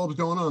 light bulbs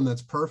going on.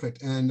 That's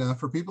perfect. And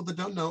for people that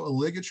don't know, a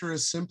ligature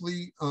is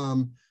simply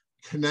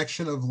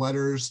connection of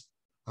letters,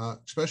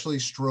 especially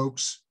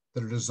strokes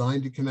that are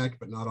designed to connect,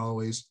 but not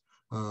always.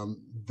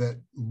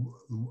 That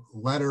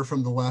letter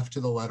from the left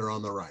to the letter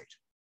on the right.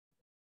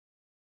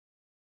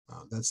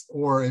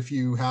 Or if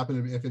you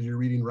happen to, if you're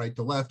reading right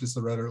to left, it's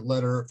the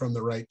letter from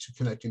the right to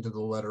connecting to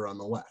the letter on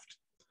the left.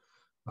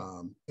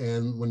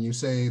 And when you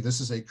say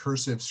this is a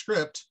cursive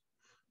script,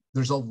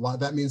 there's a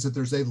lot, that means that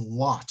there's a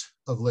lot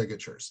of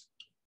ligatures.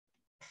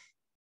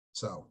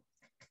 So,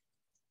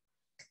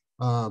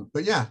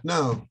 but yeah,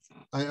 no,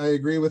 I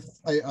agree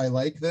with, I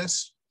like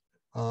this.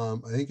 I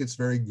think it's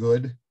very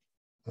good.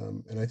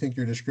 And I think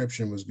your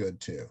description was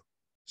good too.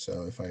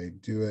 So if I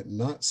do it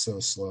not so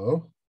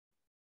slow,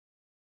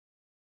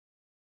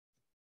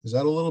 is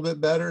that a little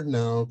bit better?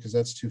 No, because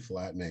that's too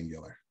flat and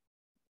angular.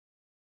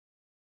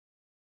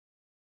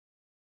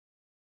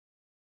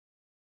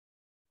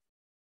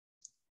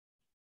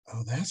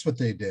 Oh, that's what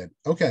they did.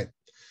 Okay.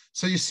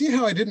 So you see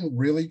how I didn't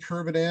really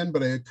curve it in,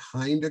 but I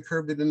kind of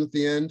curved it in at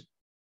the end?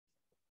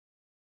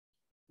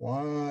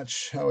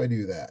 Watch how I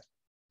do that.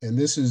 And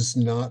this is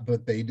not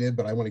what they did,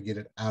 but I want to get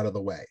it out of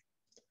the way.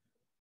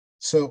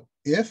 So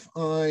if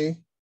I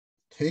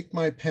take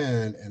my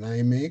pen and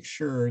I make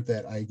sure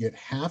that I get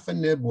half a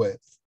nib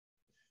width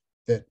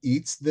that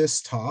eats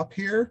this top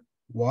here,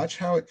 watch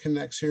how it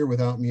connects here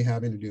without me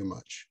having to do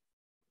much.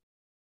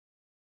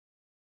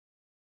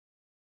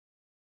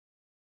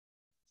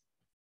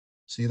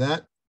 See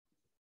that?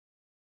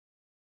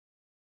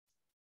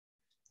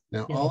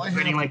 Now, yeah, all I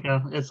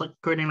have it's like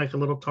creating like a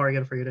little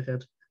target for you to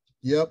hit.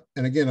 Yep.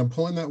 And again, I'm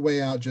pulling that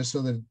way out just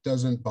so that it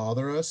doesn't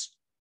bother us.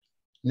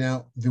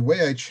 Now, the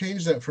way I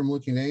change that from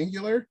looking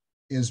angular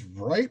is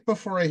right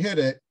before I hit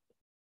it,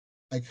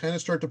 I kind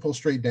of start to pull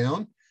straight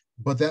down,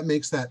 but that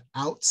makes that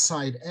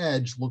outside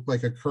edge look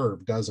like a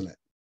curve, doesn't it?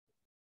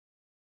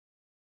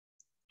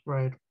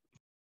 Right.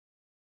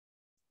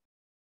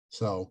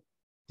 So,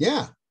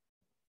 yeah.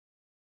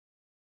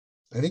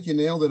 I think you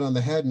nailed it on the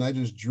head, and I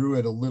just drew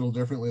it a little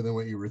differently than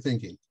what you were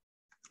thinking.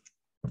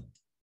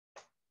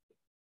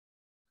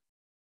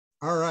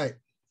 All right,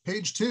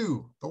 page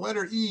 2, the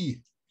letter E.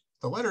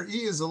 The letter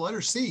E is the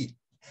letter C.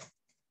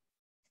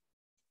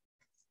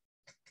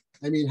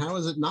 I mean, how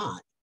is it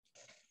not?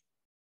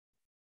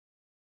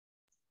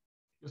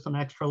 Just an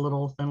extra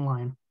little thin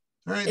line.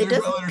 All right, it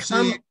doesn't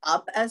come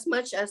up as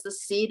much as the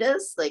C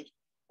does. Like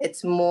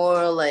it's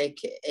more like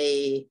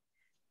a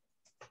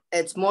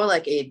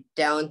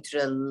down to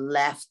the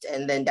left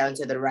and then down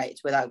to the right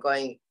without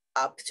going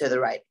up to the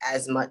right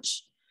as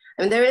much.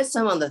 I mean, there is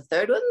some on the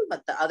third one,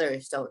 but the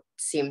others don't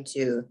seem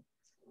to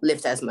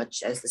lift as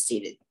much as the C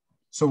did.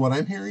 So what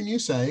I'm hearing you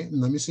say,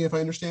 and let me see if I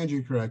understand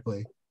you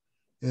correctly,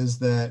 is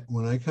that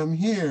when I come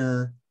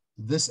here,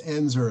 this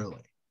ends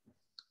early.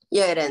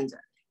 Yeah, it ends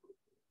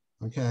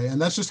early. Okay,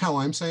 and that's just how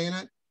I'm saying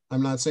it.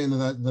 I'm not saying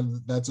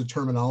that's a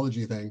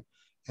terminology thing,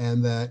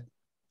 and that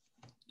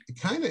it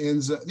kind of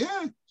ends up,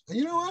 yeah,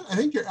 you know what? I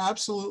think you're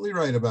absolutely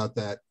right about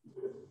that.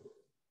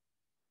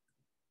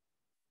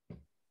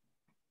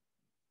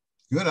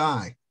 Good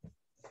eye.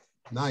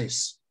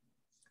 Nice.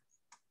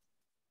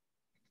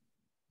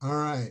 All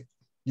right.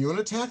 You want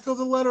to tackle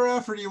the letter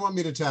F, or do you want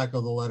me to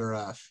tackle the letter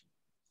F?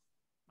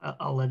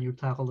 I'll let you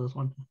tackle this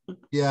one.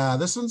 Yeah,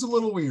 this one's a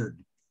little weird,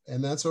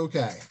 and that's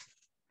okay.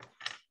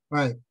 All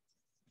right.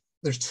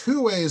 There's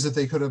 2 ways that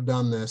they could have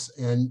done this,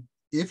 and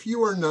if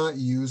you are not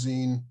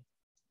using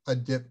a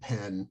dip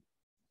pen,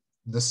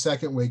 the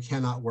second way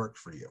cannot work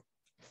for you.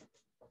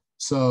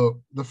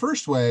 So the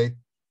first way,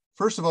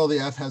 first of all, the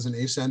F has an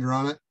ascender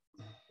on it.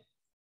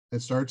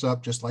 It starts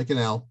up just like an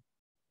L.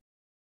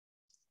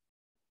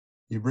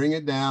 You bring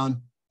it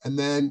down, and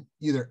then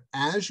either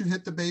as you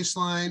hit the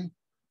baseline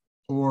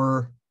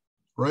or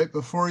right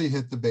before you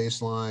hit the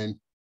baseline,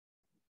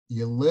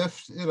 you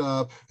lift it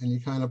up and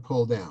you kind of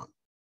pull down.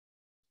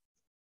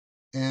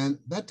 And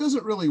that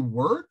doesn't really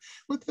work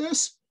with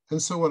this.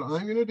 And so what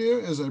I'm going to do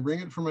is I bring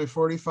it for my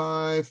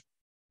 45,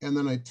 and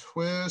then I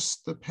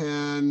twist the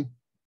pen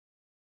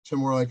to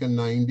more like a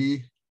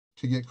 90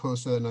 to get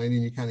close to that 90,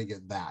 and you kind of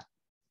get that.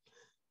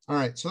 All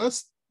right, so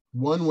that's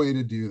one way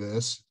to do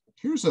this.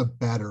 Here's a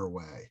better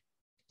way.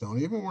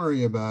 Don't even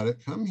worry about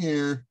it. Come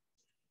here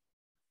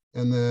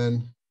and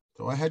then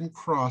go ahead and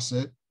cross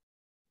it.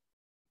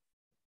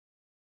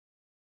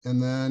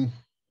 And then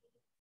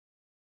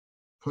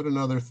put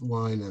another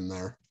line in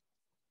there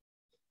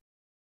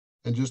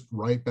and just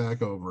right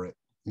back over it.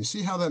 You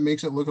see how that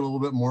makes it look a little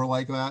bit more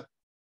like that?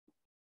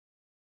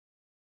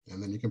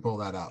 And then you can pull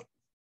that out.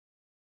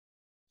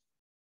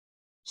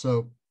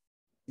 So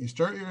you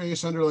start your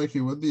ascender like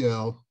you would the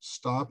L,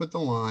 stop at the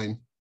line,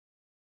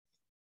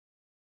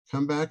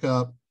 come back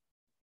up,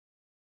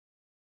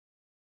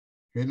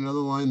 create another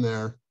line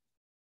there,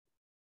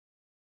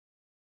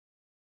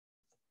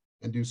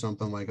 and do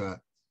something like that.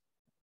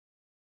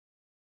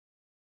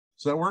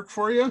 Does that work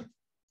for you?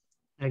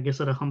 I guess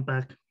it a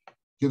humpback.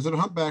 Gives it a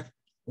humpback,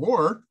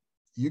 or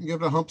you can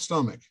give it a hump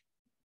stomach.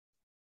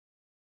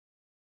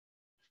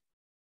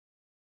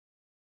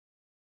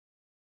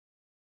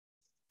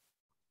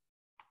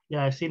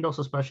 Yeah, I've seen those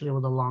especially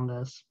with the long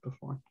S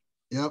before.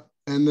 Yep.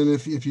 And then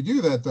if you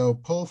do that though,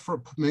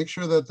 make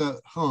sure that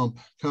that hump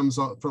comes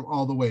up from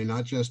all the way,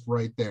 not just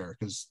right there,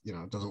 because you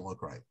know it doesn't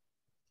look right.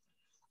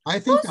 I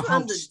think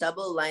the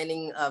double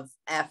lining of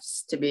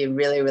F's to be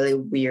really, really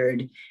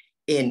weird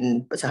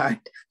in Bastarda.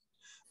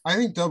 I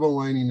think double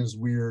lining is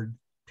weird,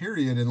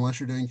 period, unless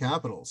you're doing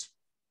capitals.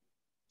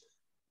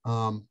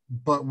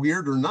 But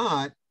weird or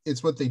not,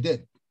 it's what they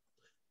did.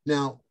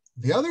 Now,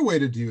 the other way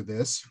to do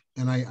this,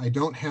 and I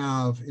don't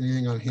have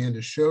anything on hand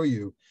to show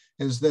you,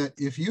 is that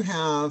if you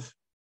have,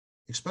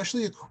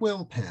 especially a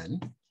quill pen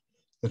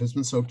that has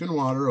been soaked in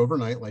water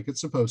overnight like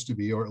it's supposed to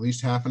be, or at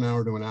least half an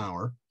hour to an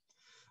hour,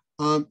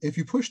 if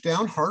you push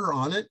down harder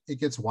on it, it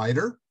gets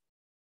wider.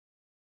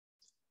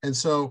 And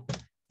so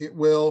it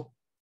will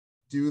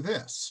do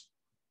this.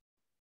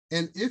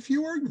 And if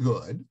you are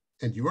good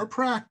and you are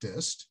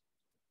practiced,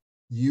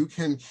 you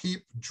can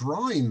keep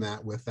drawing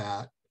that with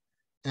that,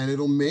 and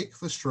it'll make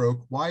the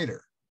stroke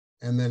wider.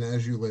 And then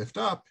as you lift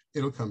up,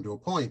 it'll come to a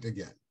point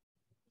again.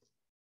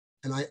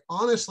 And I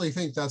honestly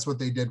think that's what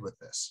they did with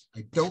this.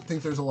 I don't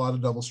think there's a lot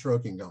of double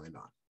stroking going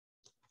on.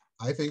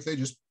 I think they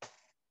just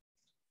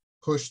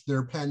pushed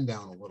their pen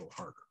down a little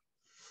harder.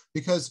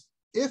 Because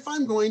if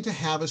I'm going to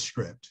have a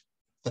script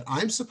that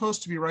I'm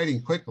supposed to be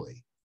writing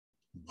quickly,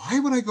 why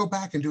would I go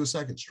back and do a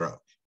second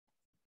stroke?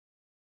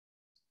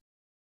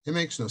 It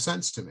makes no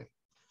sense to me.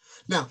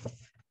 Now,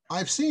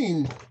 I've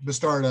seen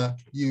Bastarda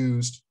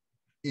used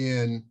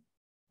in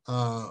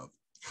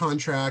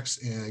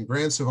contracts and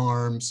grants of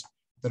arms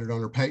that are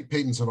done, or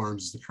patents of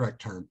arms is the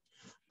correct term.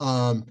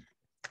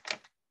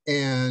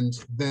 And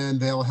then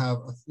they'll have,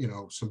 you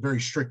know, some very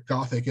strict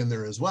Gothic in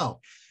there as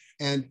well.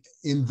 And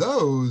in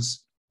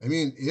those, I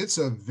mean, it's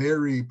a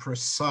very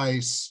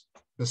precise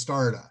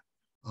Bastarda.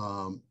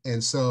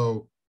 And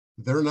so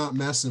they're not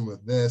messing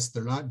with this.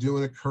 They're not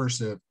doing a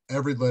cursive.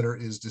 Every letter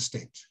is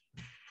distinct.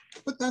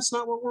 But that's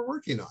not what we're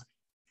working on.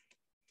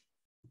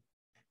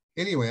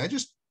 Anyway, I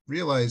just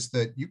realized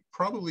that you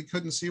probably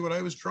couldn't see what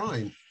I was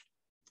drawing.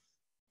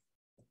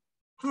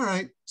 All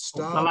right,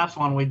 stop. The last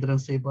one we didn't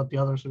see, but the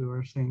others we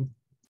were seeing.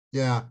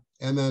 Yeah,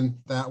 and then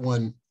that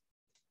one,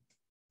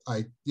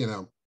 you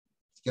know,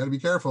 got to be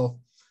careful.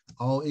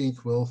 All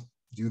ink will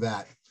do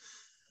that.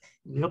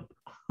 Yep.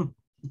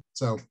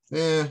 So,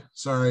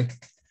 sorry.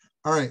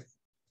 All right,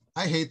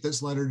 I hate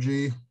this letter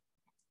G.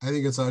 I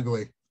think it's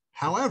ugly.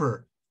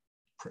 However,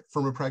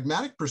 from a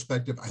pragmatic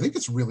perspective, I think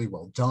it's really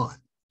well done.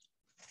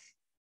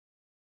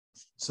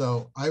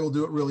 So I will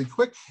do it really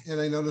quick, and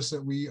I notice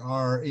that we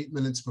are 8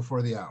 minutes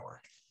before the hour.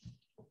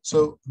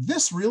 So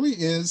this really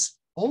is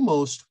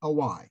almost a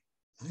Y.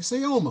 I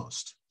say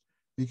almost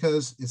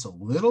because it's a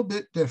little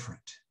bit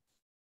different.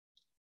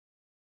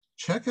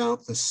 Check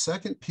out the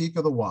second peak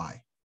of the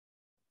Y.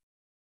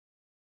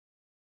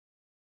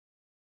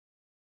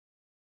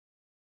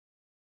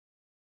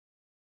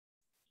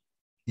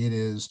 It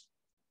is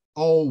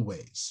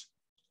always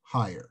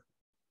higher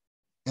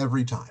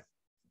every time.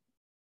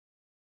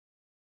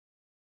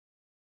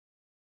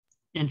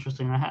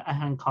 Interesting. I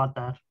hadn't caught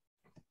that.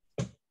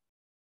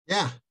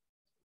 Yeah,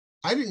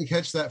 I didn't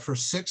catch that for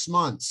 6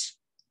 months.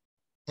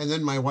 And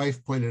then my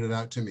wife pointed it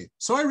out to me.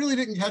 So I really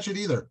didn't catch it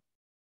either.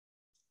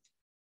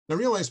 I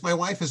realized my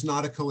wife is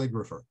not a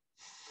calligrapher.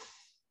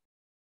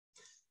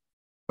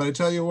 But I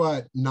tell you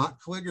what, not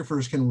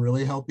calligraphers can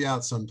really help you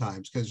out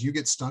sometimes, because you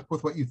get stuck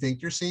with what you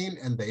think you're seeing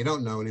and they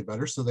don't know any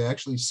better. So they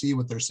actually see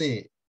what they're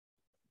seeing.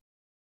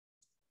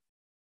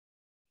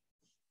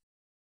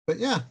 But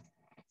yeah,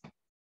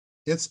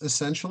 it's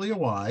essentially a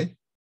Y.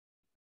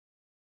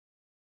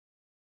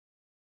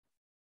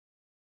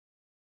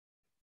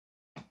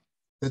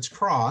 That's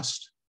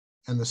crossed,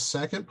 and the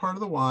second part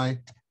of the Y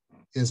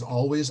is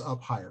always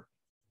up higher.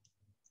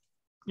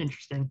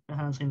 Interesting. I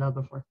haven't seen that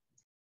before.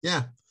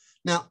 Yeah.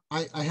 Now,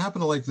 I happen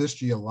to like this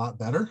G a lot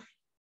better.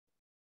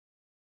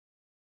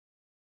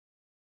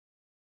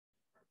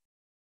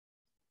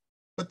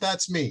 But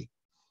that's me.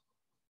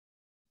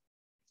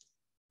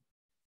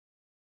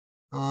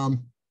 All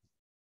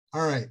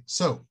right.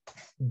 So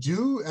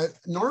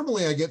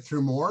normally I get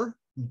through more,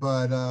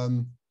 but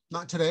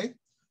not today.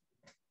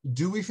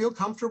 do we feel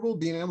comfortable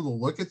being able to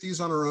look at these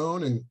on our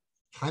own and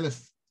kind of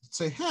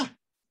say,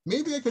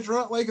 maybe I could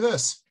draw it like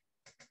this?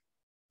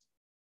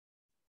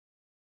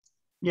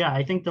 Yeah,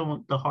 I think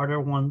the harder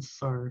ones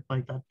are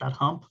like that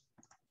hump.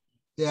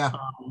 Yeah.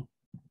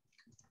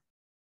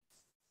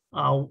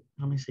 Let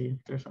me see if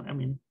there's,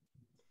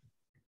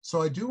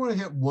 So I do want to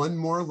hit one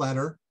more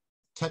letter,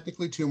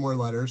 technically two more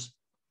letters.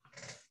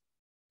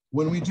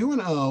 When we do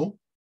an O,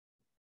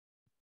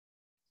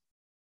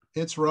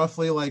 it's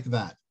roughly like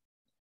that,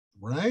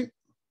 right?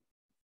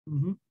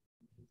 Mm-hmm.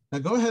 Now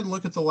go ahead and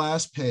look at the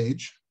last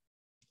page.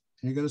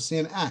 And you're going to see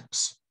an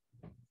X.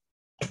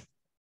 A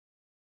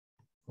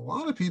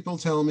lot of people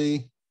tell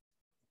me,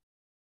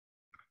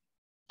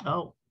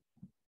 oh,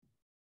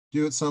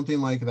 do it something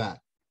like that.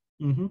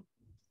 Mm-hmm.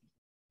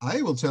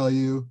 I will tell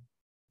you,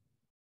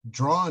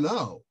 draw an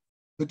O,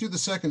 but do the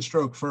second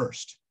stroke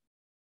first.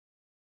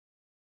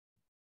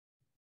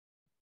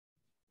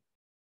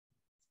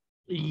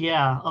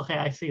 Yeah, okay,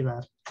 I see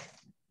that.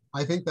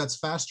 I think that's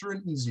faster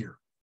and easier.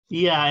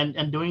 Yeah,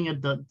 and doing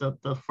it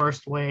the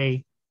first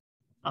way,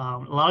 a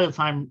lot of the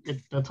time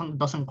the tongue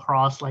doesn't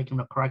cross like in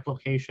the correct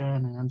location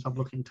and ends up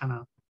looking kind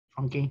of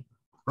funky.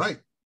 Right.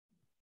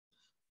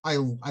 I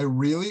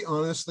really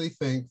honestly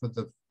think that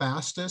the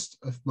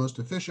fastest, most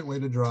efficient way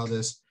to draw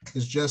this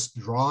is just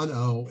draw an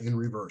O in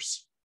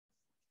reverse.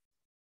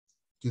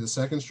 Do the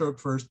second stroke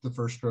first, the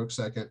first stroke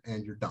second,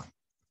 and you're done.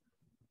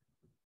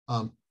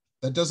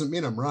 That doesn't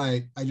mean I'm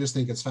right. I just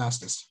think it's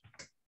fastest.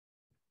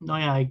 No,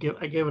 yeah, I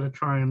gave it a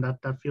try, and that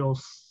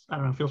feels, I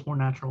don't know, feels more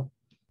natural.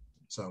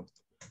 So,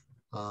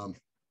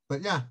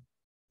 but yeah.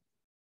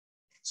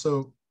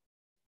 So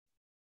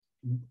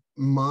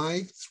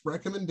my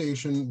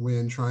recommendation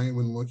when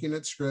looking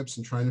at scripts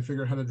and trying to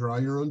figure out how to draw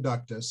your own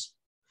ductus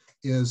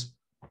is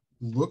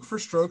look for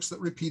strokes that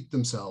repeat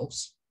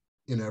themselves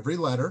in every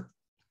letter,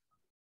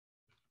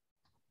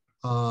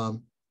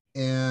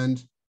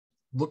 and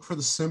look for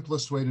the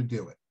simplest way to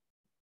do it.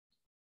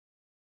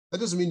 That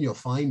doesn't mean you'll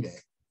find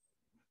it,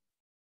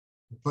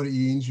 but it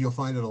means you'll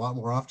find it a lot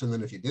more often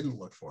than if you didn't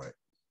look for it.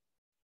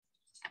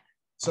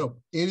 So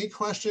any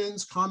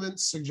questions,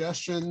 comments,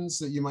 suggestions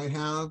that you might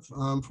have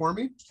for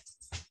me?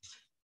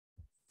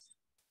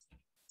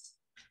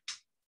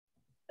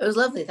 It was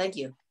lovely. Thank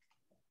you.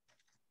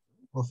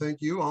 Well, thank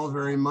you all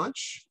very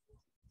much.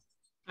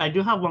 I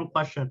do have one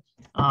question.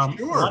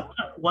 Sure.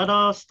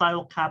 What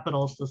style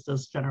capitals does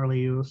this generally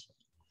use?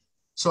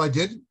 So I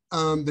did,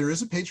 there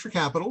is a page for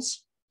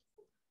capitals.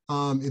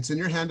 It's in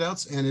your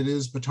handouts and it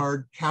is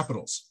Bastarda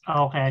capitals.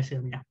 Oh, okay, I see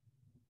them, yeah.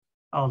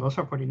 Oh, those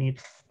are pretty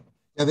neat.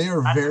 Yeah, they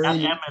are very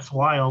neat. M is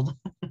wild.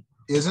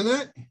 Isn't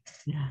it?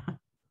 Yeah.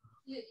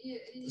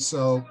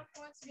 So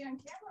wants to be on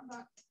camera,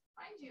 but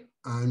find you.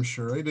 I'm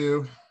sure I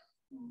do.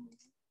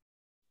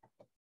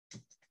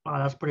 Oh,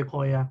 that's pretty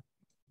cool, yeah.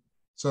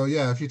 So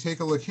yeah, if you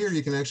take a look here,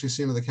 you can actually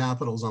see some of the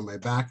capitals on my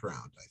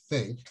background, I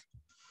think.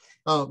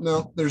 Oh,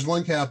 no, there's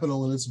one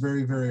capital and it's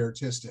very, very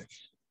artistic.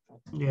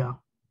 Yeah.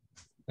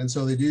 And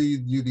so they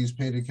do these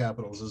painted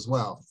capitals as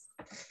well.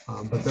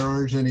 But there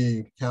aren't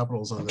any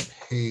capitals on the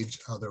page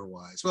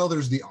otherwise. Well,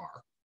 there's the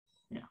R.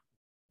 Yeah.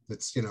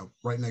 It's,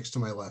 right next to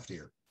my left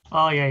ear.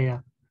 Oh, yeah, yeah.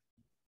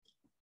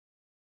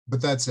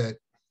 But that's it.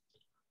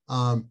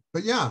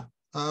 But yeah,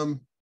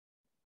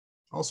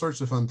 all sorts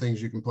of fun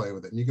things you can play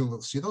with it. And you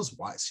can see those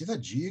Y. See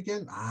that G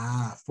again?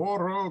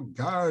 Foro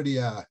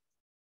Guardia.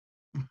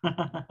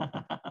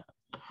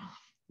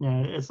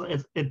 Yeah,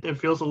 it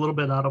feels a little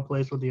bit out of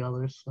place with the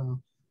others.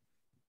 So.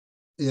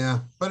 Yeah,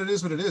 but it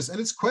is what it is, and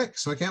it's quick,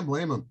 so I can't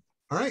blame them.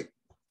 All right.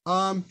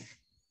 And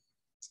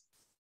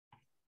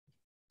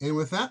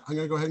with that, I'm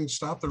going to go ahead and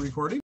stop the recording.